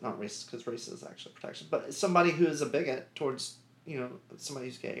racist, or not racist because race is actually protection, but somebody who is a bigot towards, you know, somebody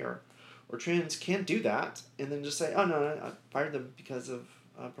who's gay or trans can't do that and then just say, oh, no, I fired them because of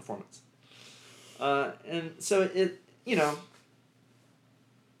performance. And so it, you know,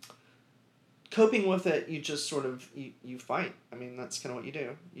 coping with it, you just sort of, you fight. I mean, that's kind of what you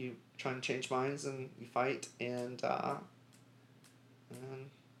do. You try and change minds and you fight and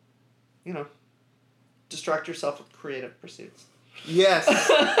you know, distract yourself with creative pursuits. Yes,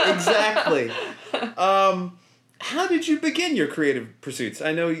 exactly. How did you begin your creative pursuits?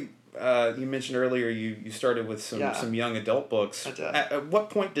 I know you mentioned earlier you started with some young adult books. I did. At what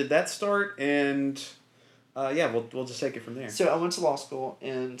point did that start? And we'll just take it from there. So I went to law school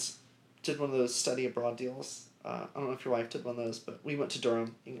and did one of those study abroad deals. I don't know if your wife did one of those, but we went to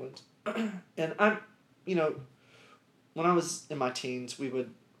Durham, England. And I'm, you know, when I was in my teens, we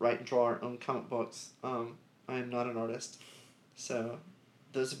would write and draw our own comic books. I am not an artist, so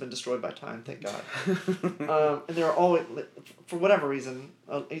those have been destroyed by time, thank God. And they're always, for whatever reason,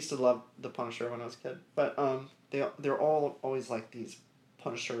 I used to love the Punisher when I was a kid, but they're all always like these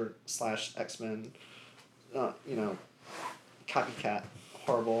Punisher / X-Men, you know, copycat,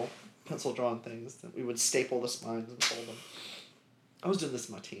 horrible pencil drawn things that we would staple the spines and fold them. I was doing this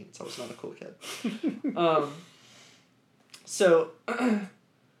in my teens. I was not a cool kid. So,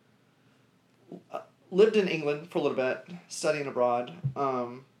 lived in England for a little bit, studying abroad,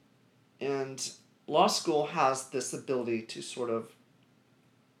 and law school has this ability to sort of,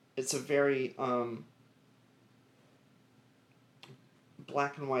 it's a very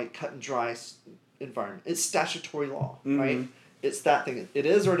black and white, cut and dry environment. It's statutory law, right? It's that thing. It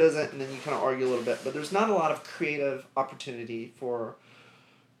is or it isn't, and then you kind of argue a little bit. But there's not a lot of creative opportunity for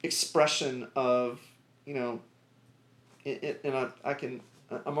expression of, you know, and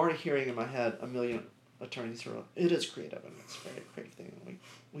I'm already hearing in my head a million attorneys who are, it is creative, and it's a very creative thing. And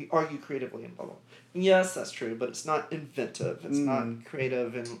we argue creatively and blah, blah. Yes, that's true, but it's not inventive. It's not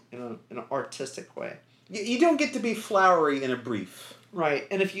creative in an artistic way. You don't get to be flowery in a brief. Right,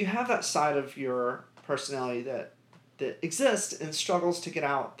 and if you have that side of your personality that exists and struggles to get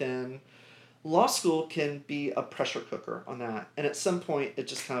out, then law school can be a pressure cooker on that. And at some point, it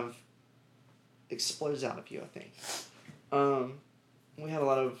just kind of explodes out of you, I think. We had a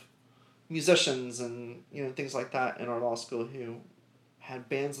lot of musicians and, you know, things like that in our law school who had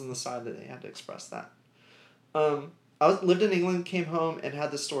bands on the side that they had to express that. I lived in England, came home, and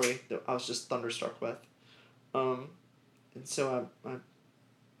had this story that I was just thunderstruck with. And so I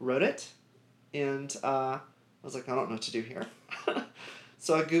wrote it, and I was like, I don't know what to do here.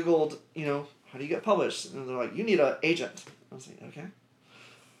 So I Googled, you know, how do you get published? And they're like, you need an agent. I was like, okay.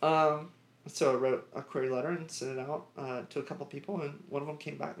 So I wrote a query letter and sent it out to a couple of people, and one of them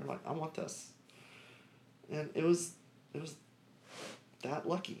came back and they're like, I want this. And it was that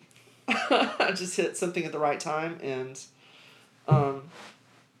lucky. I just hit something at the right time and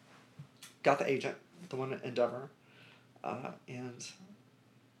got the agent, the one at Endeavor. And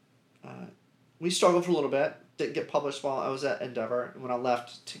we struggled for a little bit. Didn't get published while I was at Endeavor. And when I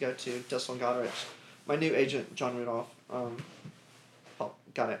left to go to Dissel and Goderich, my new agent, John Rudolph,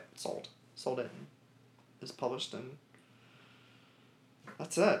 got it sold it, and it was published, and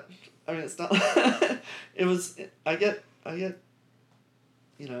that's it. I mean, it's not. I get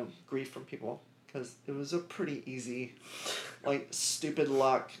you know, grief from people because it was a pretty easy, like, stupid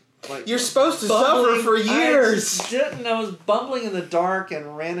luck. Like, you're supposed to suffer for years. I didn't. I was bumbling in the dark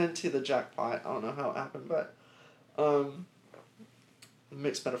and ran into the jackpot. I don't know how it happened, but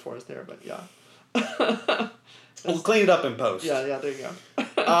mixed metaphors there, but yeah. We'll clean it up in post. Yeah, there you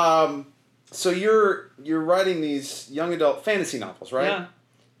go. So you're writing these young adult fantasy novels, right? Yeah.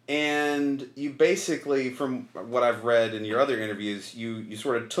 And you basically, from what I've read in your other interviews, you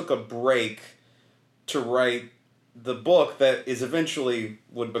sort of took a break to write the book that is eventually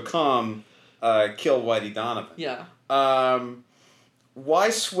would become Kill Whitey Donovan. Yeah. Why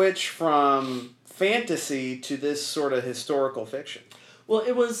switch from fantasy to this sort of historical fiction? Well,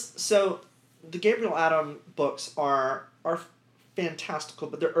 it was, so the Gabriel Adam books are fantastical,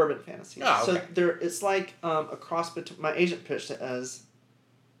 but they're urban fantasy. Oh, okay. So it's like a cross between, my agent pitched it as,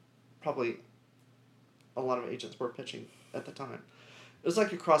 probably a lot of agents were pitching at the time. It was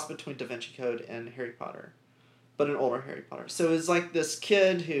like a cross between Da Vinci Code and Harry Potter, but an older Harry Potter. So it's like this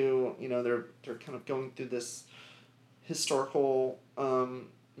kid who, you know, they're kind of going through this historical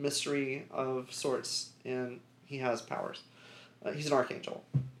mystery of sorts, and he has powers. He's an archangel.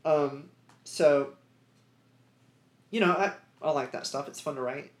 So, I like that stuff. It's fun to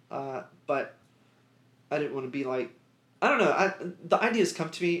write. But I didn't want to be like, I don't know. The ideas come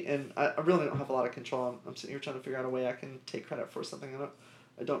to me, and I really don't have a lot of control. I'm sitting here trying to figure out a way I can take credit for something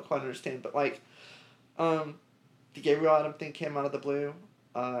I don't quite understand. But like, the Gabriel Adam thing came out of the blue.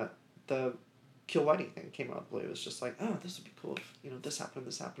 The Kill Whitey thing came out of the blue. It was just like, oh, this would be cool if this happened.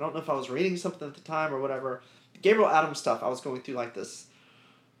 I don't know if I was reading something at the time or whatever. The Gabriel Adam stuff, I was going through like this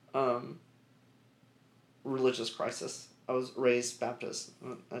religious crisis. I was raised Baptist,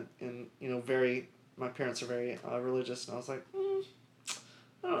 and my parents are very religious, and I was like, I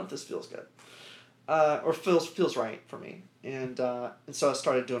don't know if this feels good, or feels right for me, and so I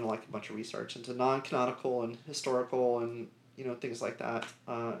started doing like a bunch of research into non-canonical and historical and things like that,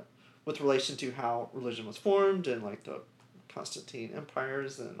 with relation to how religion was formed and like the Constantine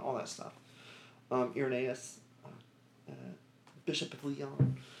empires and all that stuff. Irenaeus, Bishop of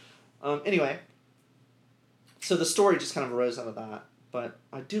Lyon. Anyway, so the story just kind of arose out of that, but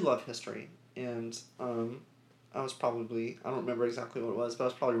I do love history, and I was probably, I don't remember exactly what it was, but I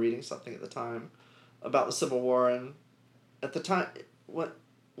was probably reading something at the time about the Civil War, and at the time, when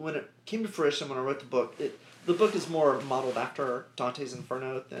it came to fruition, when I wrote the book, the book is more modeled after Dante's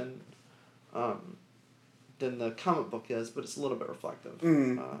Inferno than the comic book is, but it's a little bit reflective.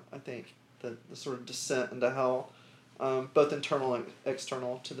 I think the sort of descent into hell, both internal and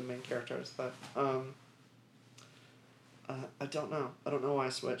external to the main characters, but I don't know. I don't know why I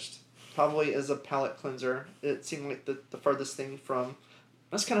switched. Probably as a palate cleanser. It seemed like the furthest thing from...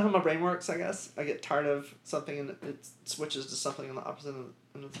 That's kind of how my brain works, I guess. I get tired of something and it switches to something on the opposite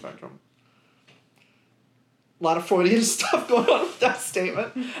end of the spectrum. A lot of Freudian stuff going on with that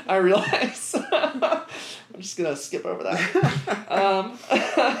statement, I realize. I'm just going to skip over that.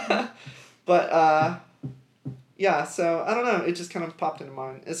 Yeah, so I don't know. It just kind of popped into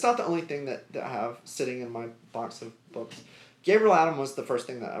mind. It's not the only thing that I have sitting in my box of books. Gabriel Adam was the first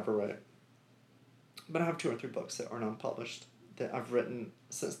thing that I ever wrote. But I have 2 or 3 books that are non-published that I've written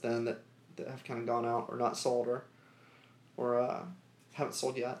since then that have kind of gone out or not sold or haven't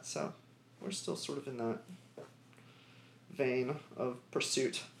sold yet. So we're still sort of in that vein of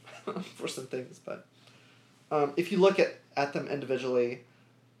pursuit for some things. But if you look at them individually,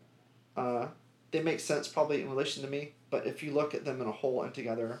 they make sense probably in relation to me. But if you look at them in a whole and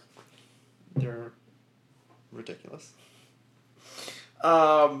together, they're ridiculous.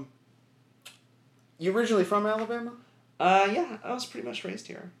 You originally from Alabama? Yeah, I was pretty much raised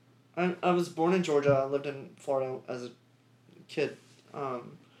here. I was born in Georgia. I lived in Florida as a kid.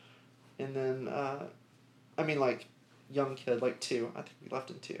 And then, like, young kid, like 2. I think we left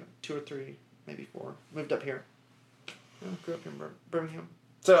in 2 or 3, maybe 4. Moved up here. Grew up in Birmingham.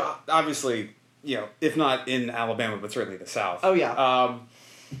 So, obviously, if not in Alabama, but certainly the South. Oh, yeah.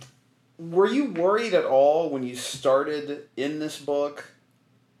 Were you worried at all when you started in this book?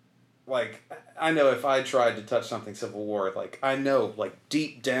 Like, I know if I tried to touch something Civil War, like, I know, like,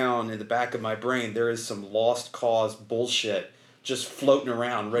 deep down in the back of my brain, there is some lost cause bullshit just floating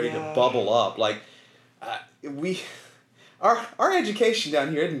around, ready to bubble up. Like, our education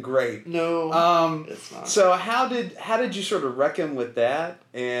down here isn't great. No, it's not. So how did you sort of reckon with that?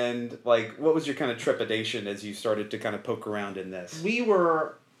 And, like, what was your kind of trepidation as you started to kind of poke around in this? We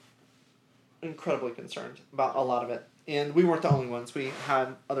were incredibly concerned about a lot of it. And we weren't the only ones. We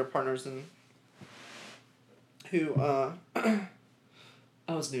had other partners who I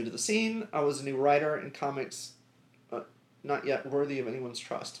was new to the scene. I was a new writer in comics, not yet worthy of anyone's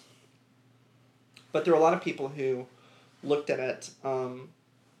trust. But there were a lot of people who looked at it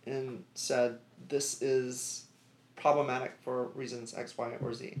and said, this is problematic for reasons X, Y,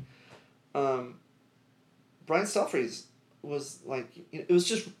 or Z. Brian Stelfreeze was like, it was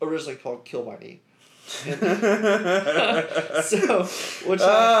just originally called Kill Whitey. So, which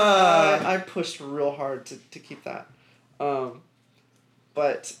I pushed real hard to keep that.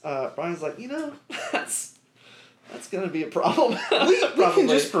 But Brian's like, that's gonna be a problem. we can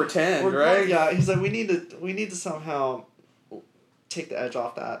just pretend, right? Yeah, he's like, we need to somehow take the edge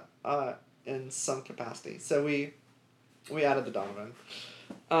off that in some capacity. So we added the Donovan.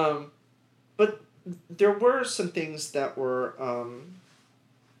 But there were some things that were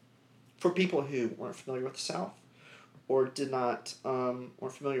for people who weren't familiar with the South or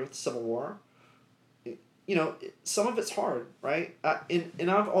weren't familiar with the Civil War. Some of it's hard, right?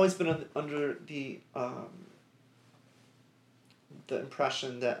 And I've always been under the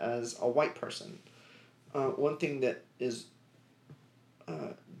impression that as a white person, one thing that is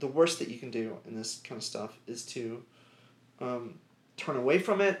the worst that you can do in this kind of stuff is to turn away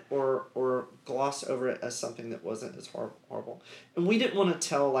from it or gloss over it as something that wasn't as horrible. And we didn't want to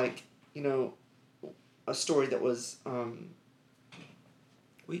tell, like, you know, a story that was...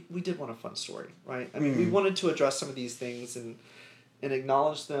 We did want a fun story, right? I mean, we wanted to address some of these things and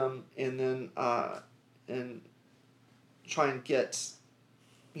acknowledge them, and then and try and get,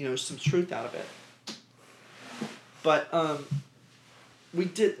 you know, some truth out of it. But we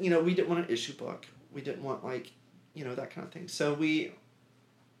didn't want an issue book. We didn't want, like, you know, that kind of thing. So we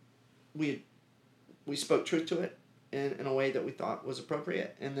spoke truth to it in a way that we thought was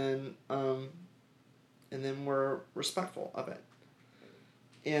appropriate, and then we're respectful of it.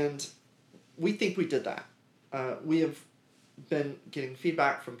 And we think we did that. We have been getting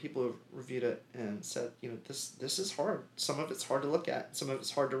feedback from people who've reviewed it and said, you know, this is hard. Some of it's hard to look at. Some of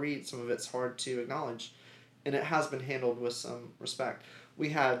it's hard to read. Some of it's hard to acknowledge. And it has been handled with some respect. We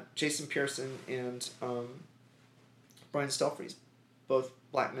had Jason Pearson and Brian Stelfreeze, both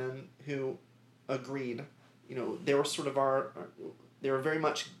black men who agreed. You know, they were sort of they were very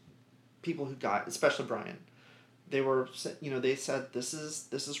much people who got, especially Brian. They were, you know, they said, this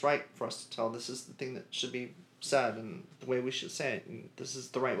is right for us to tell. This is the thing that should be said and the way we should say it. And this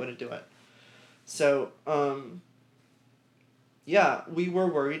is the right way to do it. So, yeah, we were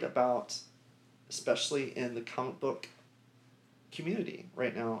worried about, especially in the comic book community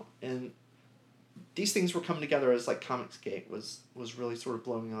right now. And these things were coming together as, like, Comicsgate was really sort of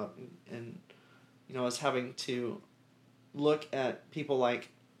blowing up. And you know, I was having to look at people like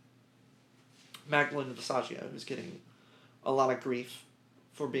Magdalena Visaggio, who's getting a lot of grief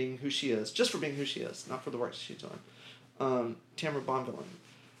for being who she is, just for being who she is, not for the work she's doing. Tamara Bonvillain.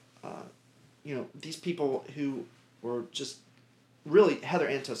 You know, these people who were just really Heather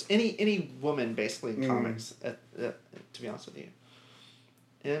Antos, any woman basically in comics, to be honest with you.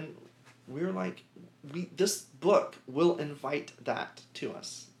 And we were like, this book will invite that to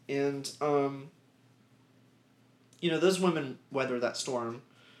us. And, you know, those women weather that storm,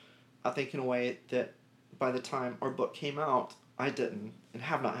 I think, in a way that by the time our book came out, I didn't, and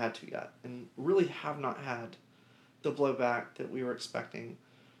have not had to yet, and really have not had the blowback that we were expecting.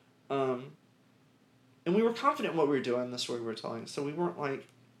 And we were confident in what we were doing, the story we were telling, so we weren't, like,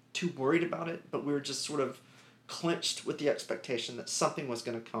 too worried about it, but we were just sort of clenched with the expectation that something was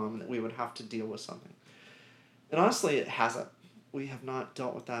going to come and that we would have to deal with something. And honestly, it hasn't. We have not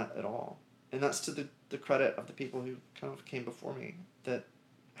dealt with that at all. And that's to the credit of the people who kind of came before me that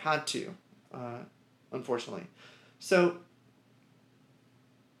had to, unfortunately. So,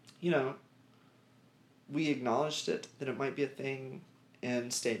 you know, we acknowledged it, that it might be a thing,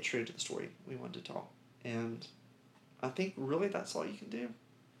 and stayed true to the story we wanted to tell. And I think really that's all you can do.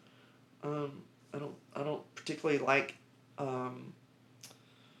 I don't particularly like,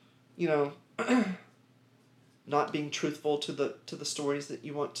 you know, not being truthful to the stories that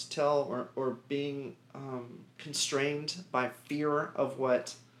you want to tell, or being constrained by fear of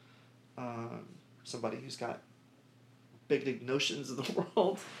what somebody who's got big notions of the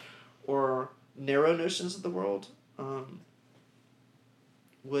world or narrow notions of the world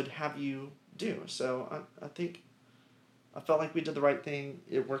would have you do. So I think I felt like we did the right thing.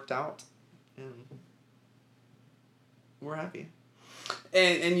 It worked out, and we're happy.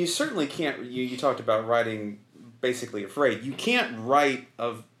 And you certainly can't. You talked about writing basically afraid. You can't write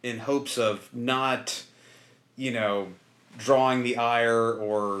in hopes of not, you know, drawing the ire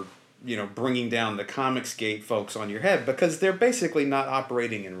or, you know, bringing down the Comicsgate folks on your head, because they're basically not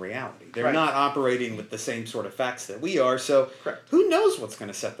operating in reality. They're not operating with the same sort of facts that we are. So who knows what's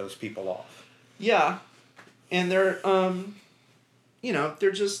going to set those people off? Yeah, and they're you know, they're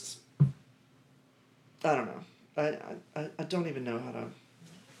just, I don't know. I don't even know how to.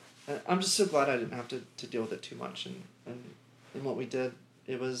 I'm just so glad I didn't have to deal with it too much, and what we did,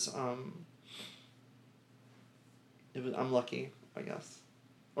 it was I'm lucky, I guess,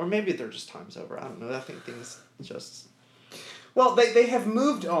 or maybe they're just time's over. I don't know. I think things just. Well, they have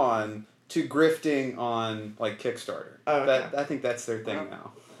moved on to grifting on, like, Kickstarter. Oh, okay. I think that's their thing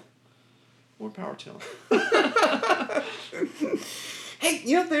now. More power to them. Hey,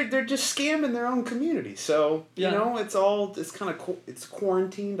 you know, they're just scamming their own community. So, you know, it's kind of it's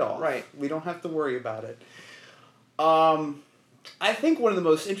quarantined off. Right. We don't have to worry about it. I think one of the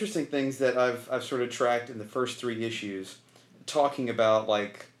most interesting things that I've sort of tracked in the first 3 issues, talking about,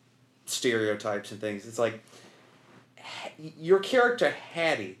 like, stereotypes and things, it's like your character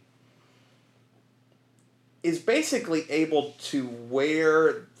Hattie is basically able to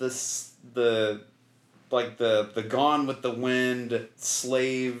wear the Gone with the Wind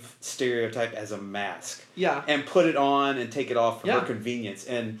slave stereotype as a mask. Yeah. And put it on and take it off for her convenience.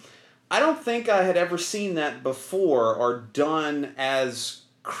 And I don't think I had ever seen that before or done as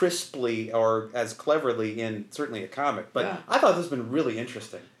crisply or as cleverly in certainly a comic. But I thought this has been really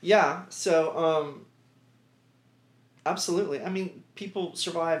interesting. Yeah. So, absolutely. I mean, people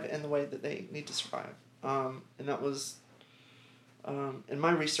survive in the way that they need to survive. And that was, in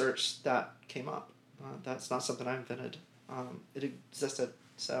my research, that came up. That's not something I invented. It existed.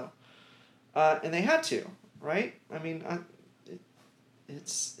 So, and they had to, right? I mean,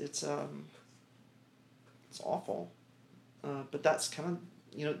 it's awful. But that's kind of,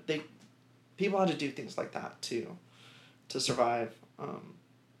 people had to do things like that too, to survive.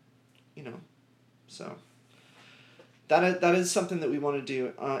 So that is something that we want to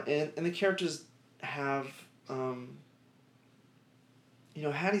do. And the characters have,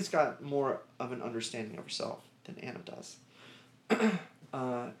 Hattie's got more of an understanding of herself than Anna does.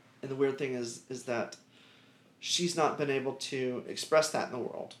 And the weird thing is that she's not been able to express that in the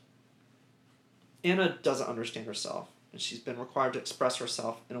world. Anna doesn't understand herself, and she's been required to express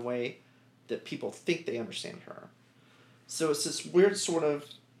herself in a way that people think they understand her. So it's this weird sort of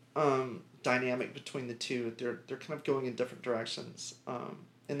dynamic between the two. They're kind of going in different directions,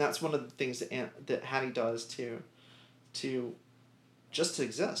 and that's one of the things that Hattie does to just to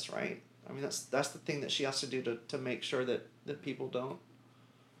exist, right? I mean, that's the thing that she has to do to make sure that people don't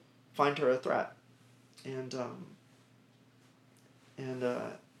find her a threat, and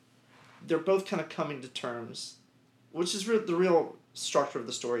they're both kind of coming to terms, which is the real structure of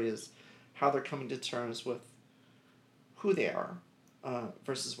the story, is how they're coming to terms with who they are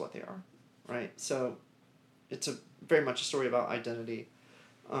versus what they are, right? So it's very much a story about identity,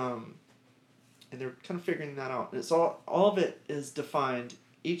 and they're kind of figuring that out. And it's all of it is defined.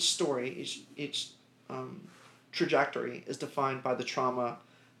 Each story, each trajectory is defined by the trauma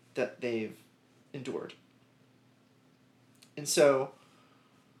that they've endured. And so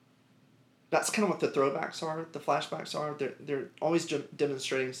that's kind of what the throwbacks are, the flashbacks are. They're always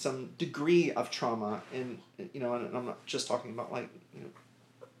demonstrating some degree of trauma, and and I'm not just talking about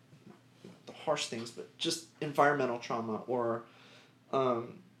the harsh things, but just environmental trauma or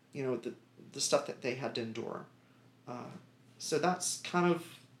the stuff that they had to endure. So that's kind of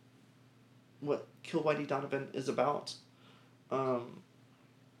what Kill Whitey Donovan is about.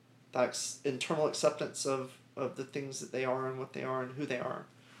 That internal acceptance of the things that they are and what they are and who they are.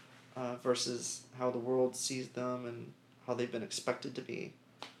 Versus how the world sees them and how they've been expected to be.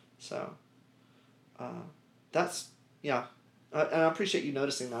 So, that's, and I appreciate you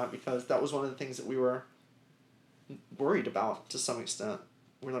noticing that, because that was one of the things that we were worried about to some extent.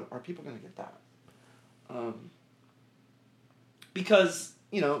 We're like, are people going to get that? Because,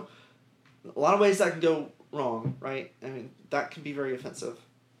 a lot of ways that can go wrong, right? I mean, that can be very offensive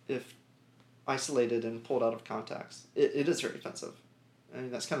if isolated and pulled out of context. It is very offensive. I mean,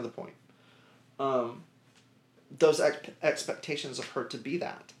 that's kind of the point. Those expectations of her to be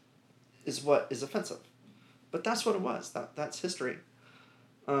that is what is offensive. But that's what it was. That's history.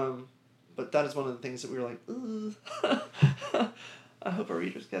 But that is one of the things that we were like, ooh. I hope our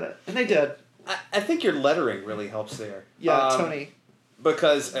readers get it. And they did. I think your lettering really helps there. Yeah, Tony.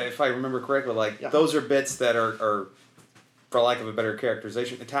 Because if I remember correctly, those are bits that are, for lack of a better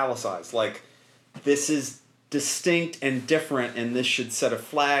characterization, italicized. Like, this is distinct and different, and this should set a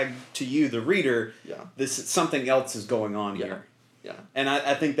flag to you, the reader. Yeah. Something else is going on here. Yeah. And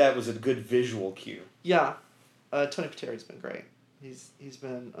I think that was a good visual cue. Yeah. Tony Pateri's been great. He's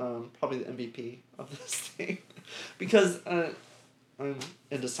been probably the MVP of this thing, because I'm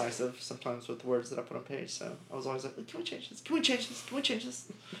indecisive sometimes with the words that I put on page. So I was always like, "Can we change this? Can we change this? Can we change this?"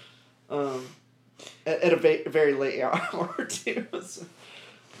 At a very late hour too. So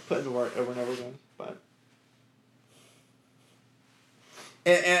putting the work over and over again, but.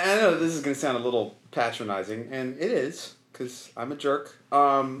 And I know this is going to sound a little patronizing, and it is, because I'm a jerk.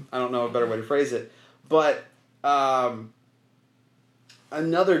 I don't know a better way to phrase it. But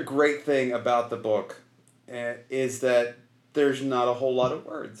another great thing about the book is that there's not a whole lot of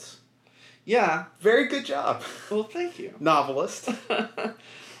words. Yeah. Very good job. Well, thank you. Novelist. That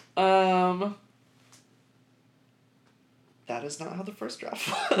is not how the first draft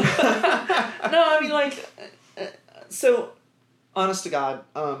was. No, I mean, so... Honest to God,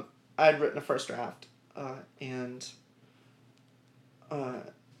 I had written a first draft, and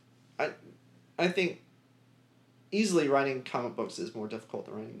I think easily writing comic books is more difficult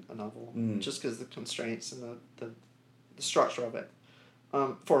than writing a novel, just because of the constraints and the structure of it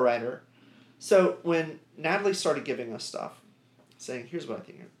for a writer. So when Natalie started giving us stuff, saying, here's what I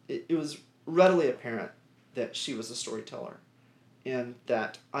think, it was readily apparent that she was a storyteller, and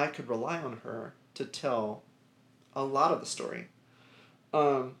that I could rely on her to tell a lot of the story.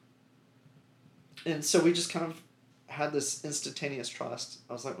 And so we just kind of had this instantaneous trust.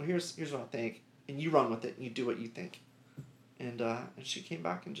 I was like, well, here's what I think, and you run with it, and you do what you think. And she came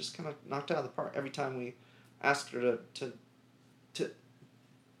back and just kind of knocked it out of the park every time we asked her to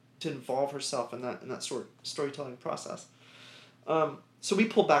involve herself in that sort of storytelling process. So we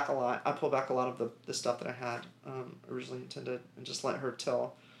pulled back a lot. I pulled back a lot of the stuff that I had originally intended, and just let her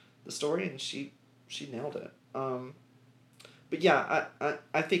tell the story, and she nailed it. But yeah,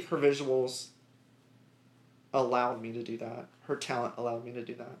 I think her visuals allowed me to do that. Her talent allowed me to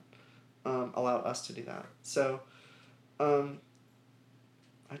do that. Allowed us to do that. So, I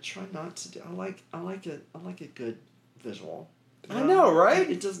try not to do. I like a good visual. I know, right?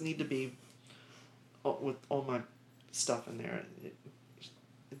 It doesn't need to be with all my stuff in there. It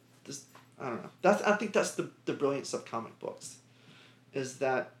just, I don't know. I think that's the brilliance of comic books, is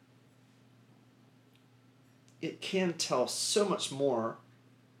that it can tell so much more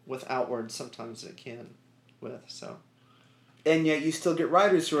without words sometimes than it can with, so. And yet you still get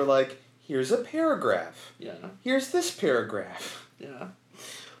writers who are like, here's a paragraph. Yeah. Here's this paragraph. Yeah.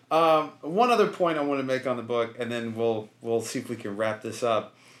 One other point I want to make on the book, and then we'll see if we can wrap this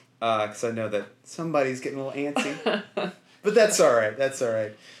up, because I know that somebody's getting a little antsy. But that's all right. That's all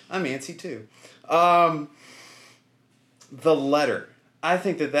right. I'm antsy too. The letter. I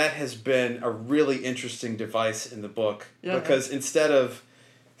think that has been a really interesting device in the book, because instead of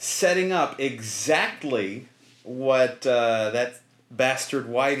setting up exactly what that bastard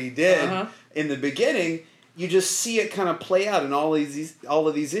Whitey did in the beginning, you just see it kind of play out in all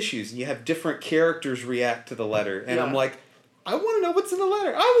of these issues, and you have different characters react to the letter. And I'm like, I want to know what's in the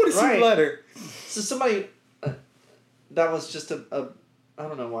letter. I want to see the letter. So somebody, that was just I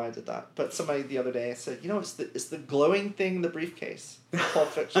don't know why I did that, but somebody the other day said, it's the glowing thing in the briefcase. Pulp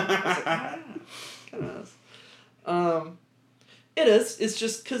Fiction. I was like, kind of is. It is. It's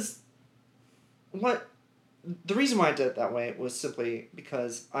just because the reason why I did it that way was simply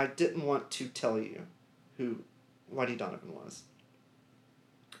because I didn't want to tell you who Whitey Donovan was.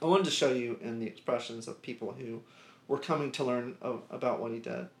 I wanted to show you in the expressions of people who were coming to learn about what he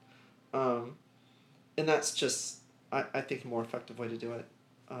did. And that's just, I think, a more effective way to do it.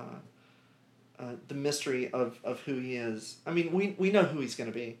 The mystery of who he is. I mean, we know who he's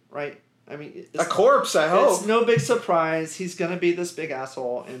going to be, right? I mean, a corpse, I hope. It's no big surprise. He's going to be this big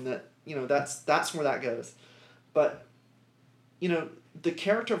asshole, and that's where that goes. But, the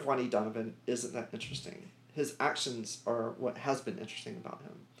character of Whitey Donovan isn't that interesting. His actions are what has been interesting about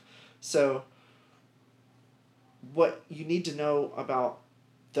him. So, what you need to know about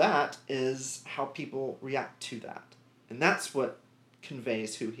that is how people react to that. And that's what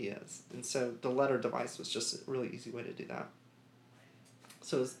conveys who he is. And so the letter device was just a really easy way to do that.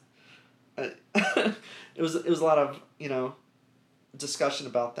 So it was a lot of, discussion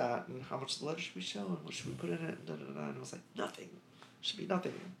about that, and how much the letter should we show, and what should we put in it, and I was like, nothing. It should be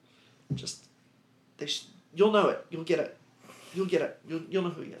nothing. Just, you'll know it. You'll get it. You'll get it. You'll know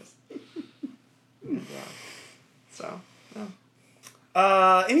who he is. And, so, yeah.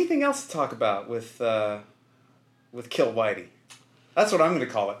 Anything else to talk about with Kill Whitey? That's what I'm going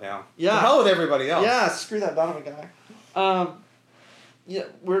to call it now. Yeah. To hell with everybody else. Yeah, screw that Donovan guy. Yeah,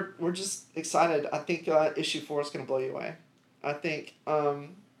 we're just excited. I think issue 4 is going to blow you away. I think I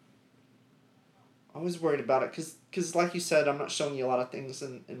was worried about it because like you said, I'm not showing you a lot of things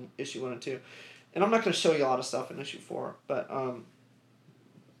in issue 1 and 2, and I'm not going to show you a lot of stuff in issue 4. But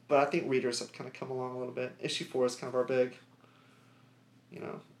I think readers have kind of come along a little bit. Issue 4 is kind of our big,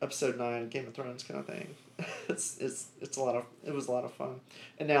 episode 9 Game of Thrones kind of thing. It was a lot of fun,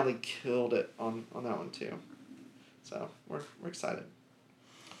 and Natalie killed it on that one too. So we're excited.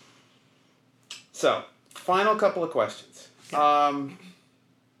 So, final couple of questions.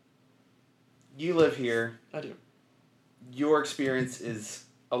 You live here. I do. Your experience is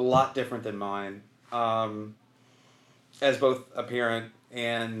a lot different than mine, as both a parent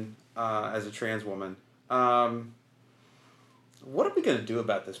and as a trans woman. What are we going to do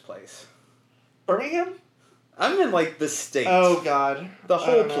about this place? Birmingham? I'm in, the state. Oh, God. The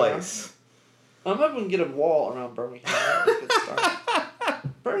whole place. I'm not going to get a wall around Birmingham. That's a good start.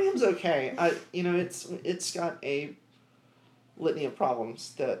 Birmingham's okay. It's got a litany of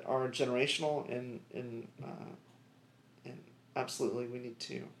problems that are generational, and absolutely we need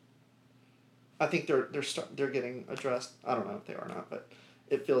to. I think they're getting addressed. I don't know if they are or not, but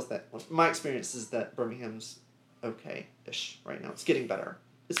it feels that my experience is that Birmingham's okay-ish right now. It's getting better.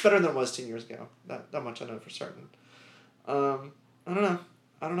 It's better than it was 10 years ago. That much I know for certain. I don't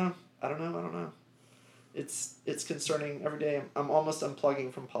know. It's concerning every day. I'm almost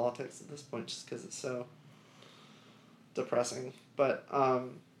unplugging from politics at this point just because it's so depressing. But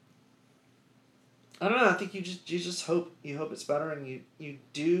I don't know. I think you just hope it's better, and you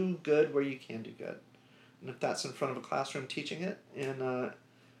do good where you can do good, and if that's in front of a classroom teaching it, and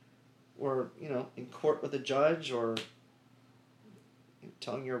or in court with a judge, or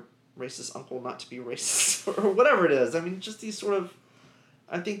telling your racist uncle not to be racist, or whatever it is. I mean, just these sort of,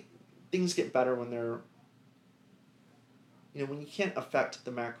 I think things get better when they're, when you can't affect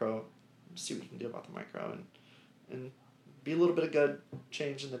the macro, see what you can do about the micro, and be a little bit of good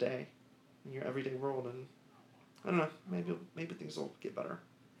change in the day, in your everyday world, and I don't know, maybe things will get better,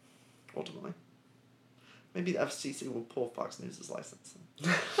 ultimately. Maybe the FCC will pull Fox News' license.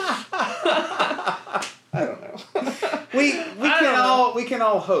 I don't know. We can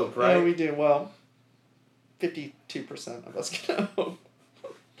all hope, right? Yeah, we do. Well, 52% of us can hope.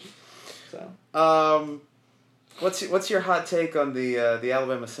 So. What's your hot take on the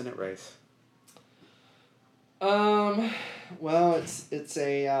Alabama Senate race? Well, it's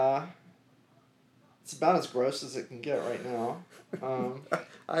about as gross as it can get right now.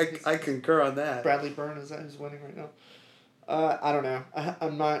 I concur on that. Bradley Byrne, is that who's winning right now? I don't know.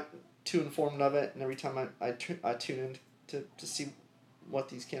 I'm not too informed of it, and every time I tune in to see what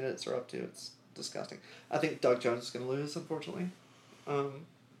these candidates are up to, it's disgusting. I think Doug Jones is going to lose, unfortunately.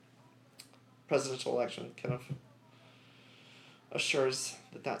 Presidential election kind of assures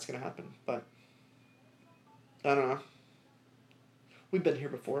that that's going to happen, but I don't know. We've been here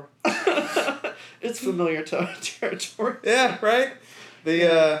before. It's familiar territory. Yeah, right?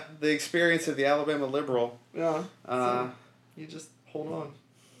 The experience of the Alabama liberal. Yeah. So you just hold on.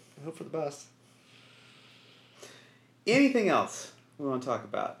 I hope for the best. Anything else we want to talk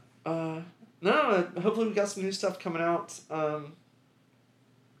about? No, hopefully we got some new stuff coming out. I'll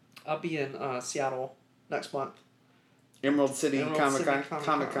be in Seattle next month. Emerald City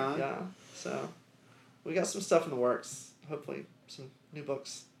Comic-Con. Yeah. So we got some stuff in the works. Hopefully some new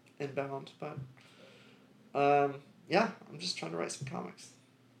books inbound, but yeah, I'm just trying to write some comics.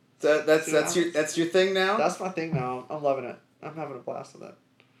 That's your thing now? That's my thing now. I'm loving it. I'm having a blast with it.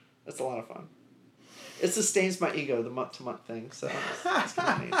 It's a lot of fun. It sustains my ego, the month-to-month thing, so it's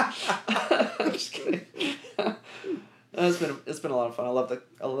kind of neat. I'm just kidding. It's been a lot of fun. I love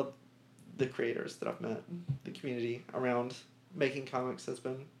the creators that I've met. The community around making comics has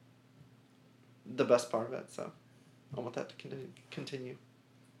been the best part of it, so I want that to continue.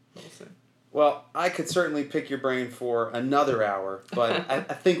 We'll see. Well, I could certainly pick your brain for another hour, but I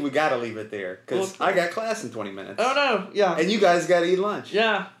think we got to leave it there, because I got class in 20 minutes. Oh, no, yeah. And you guys got to eat lunch.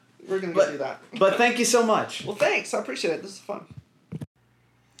 Yeah, we're going to go do that. But thank you so much. Well, thanks. I appreciate it. This is fun.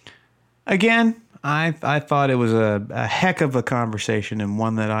 Again, I thought it was a heck of a conversation, and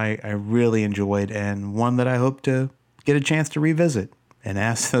one that I really enjoyed, and one that I hope to get a chance to revisit and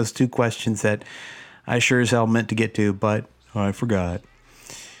ask those two questions that I sure as hell meant to get to, but I forgot.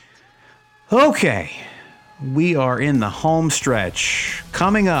 Okay, we are in the home stretch.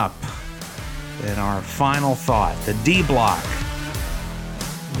 Coming up in our final thought, the D block.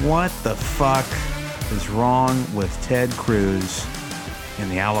 What the fuck is wrong with Ted Cruz in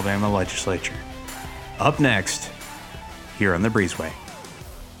the Alabama legislature? Up next, here on the Breezeway.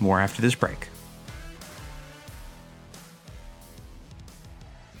 More after this break.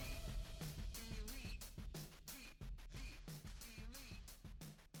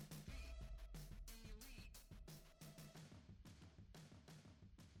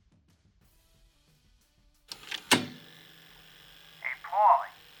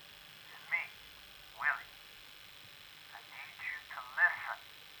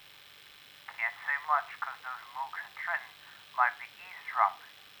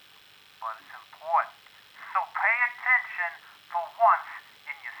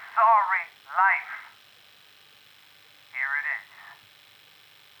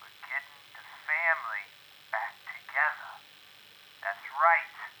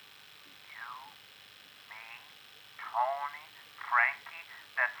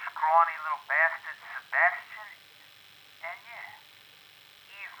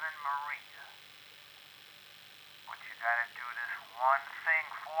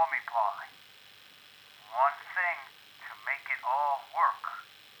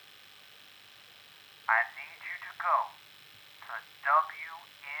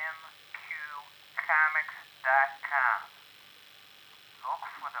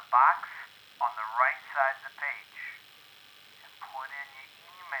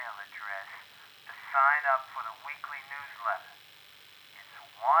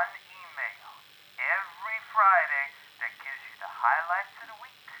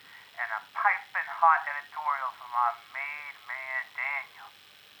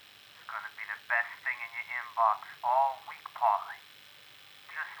 Best thing in your inbox all week, Paulie.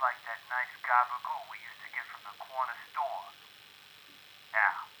 Just like that nice gabagoo we used to get from the corner store.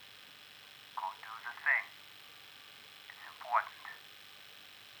 Now, go do the thing. It's important.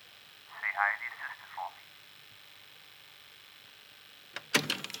 Say hi to your sister for me.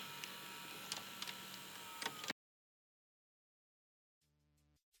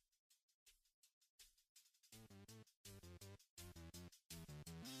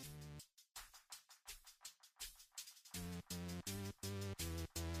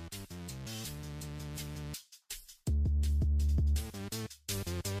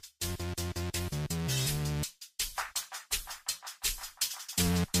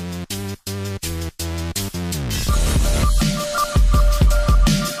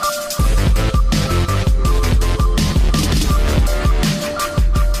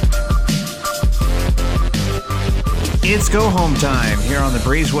 It's go home time here on the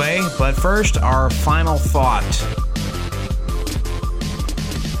Breezeway, but first, our final thought.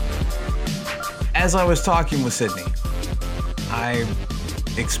 As I was talking with Sydney, I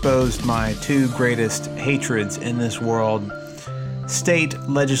exposed my two greatest hatreds in this world: state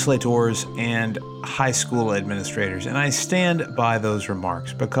legislators and high school administrators. And I stand by those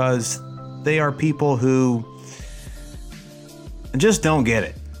remarks because they are people who just don't get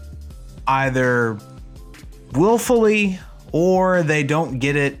it. Either willfully, or they don't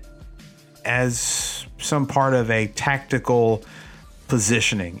get it as some part of a tactical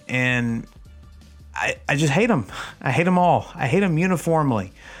positioning. And I just hate them. I hate them all. I hate them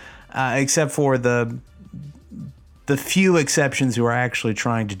uniformly, except for the few exceptions who are actually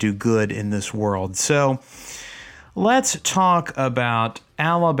trying to do good in this world. So let's talk about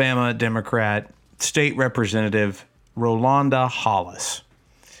Alabama Democrat State Representative Rolanda Hollis.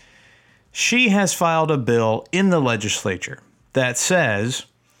 She has filed a bill in the legislature that says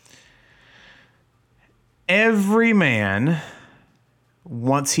every man,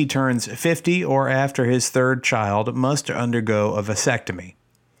 once he turns 50 or after his third child, must undergo a vasectomy.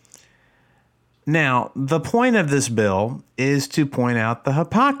 Now, the point of this bill is to point out the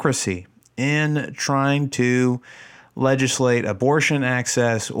hypocrisy in trying to legislate abortion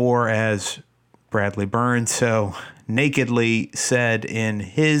access, or as Bradley Burns so nakedly said in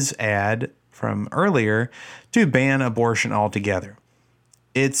his ad from earlier, to ban abortion altogether.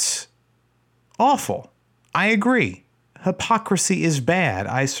 It's awful. I agree. Hypocrisy is bad.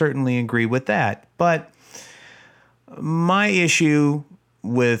 I certainly agree with that. But my issue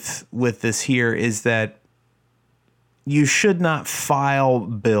with this here is that you should not file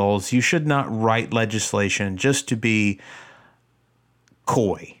bills, you should not write legislation just to be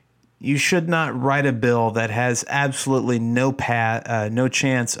coy. You should not write a bill that has absolutely no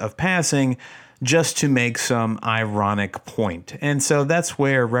chance of passing just to make some ironic point. And so that's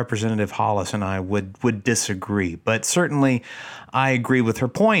where Representative Hollis and I would disagree. But certainly I agree with her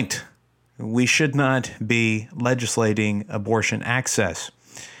point. We should not be legislating abortion access.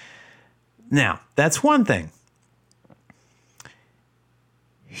 Now, that's one thing.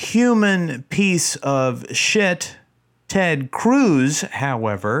 Human piece of shit Ted Cruz,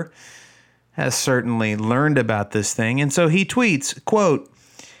 however, has certainly learned about this thing, and so he tweets, quote,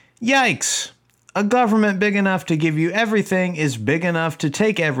 "Yikes, a government big enough to give you everything is big enough to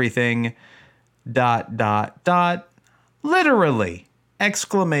take everything, ... literally,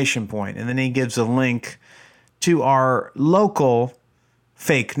 exclamation point." And then he gives a link to our local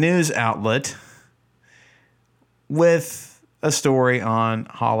fake news outlet with a story on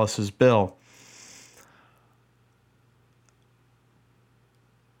Hollis's bill.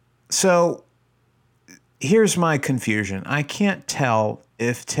 So here's my confusion. I can't tell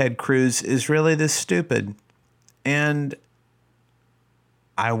if Ted Cruz is really this stupid. And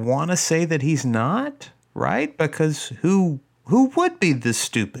I want to say that he's not, right? Because who would be this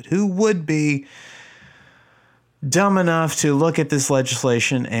stupid? Who would be dumb enough to look at this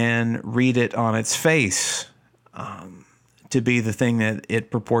legislation and read it on its face to be the thing that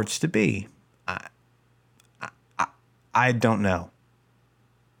it purports to be? I don't know.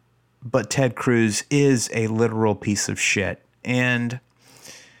 But Ted Cruz is a literal piece of shit. And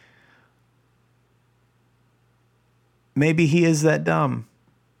maybe he is that dumb.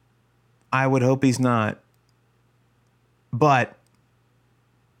 I would hope he's not. But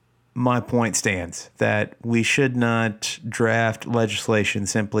my point stands that we should not draft legislation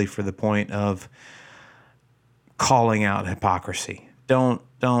simply for the point of calling out hypocrisy. Don't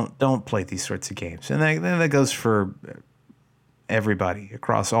play these sorts of games. And that goes for everybody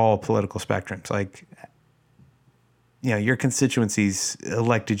across all political spectrums. Like, you know, your constituencies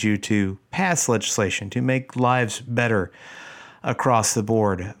elected you to pass legislation to make lives better across the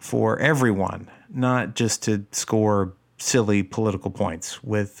board for everyone, not just to score silly political points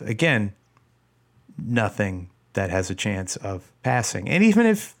with, again, nothing that has a chance of passing. And even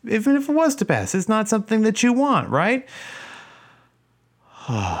if it was to pass, it's not something that you want, right?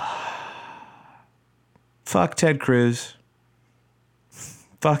 Fuck Ted Cruz.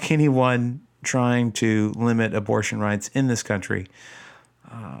 Fuck anyone trying to limit abortion rights in this country.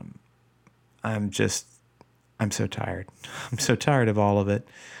 I'm so tired. I'm so tired of all of it.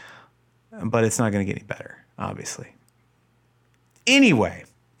 But it's not going to get any better, obviously. Anyway,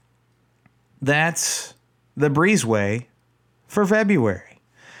 that's the Breezeway for February.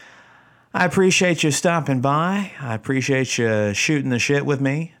 I appreciate you stopping by. I appreciate you shooting the shit with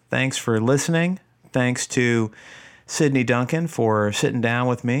me. Thanks for listening. Thanks to Sydney Duncan for sitting down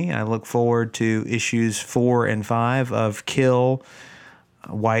with me. I look forward to issues 4 and 5 of Kill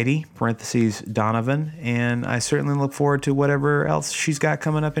Whitey, Donovan, and I certainly look forward to whatever else she's got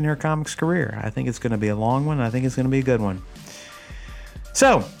coming up in her comics career. I think it's going to be a long one. I think it's going to be a good one.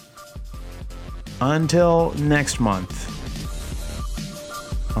 So, until next month,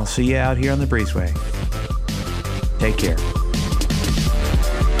 I'll see you out here on the Breezeway. Take care.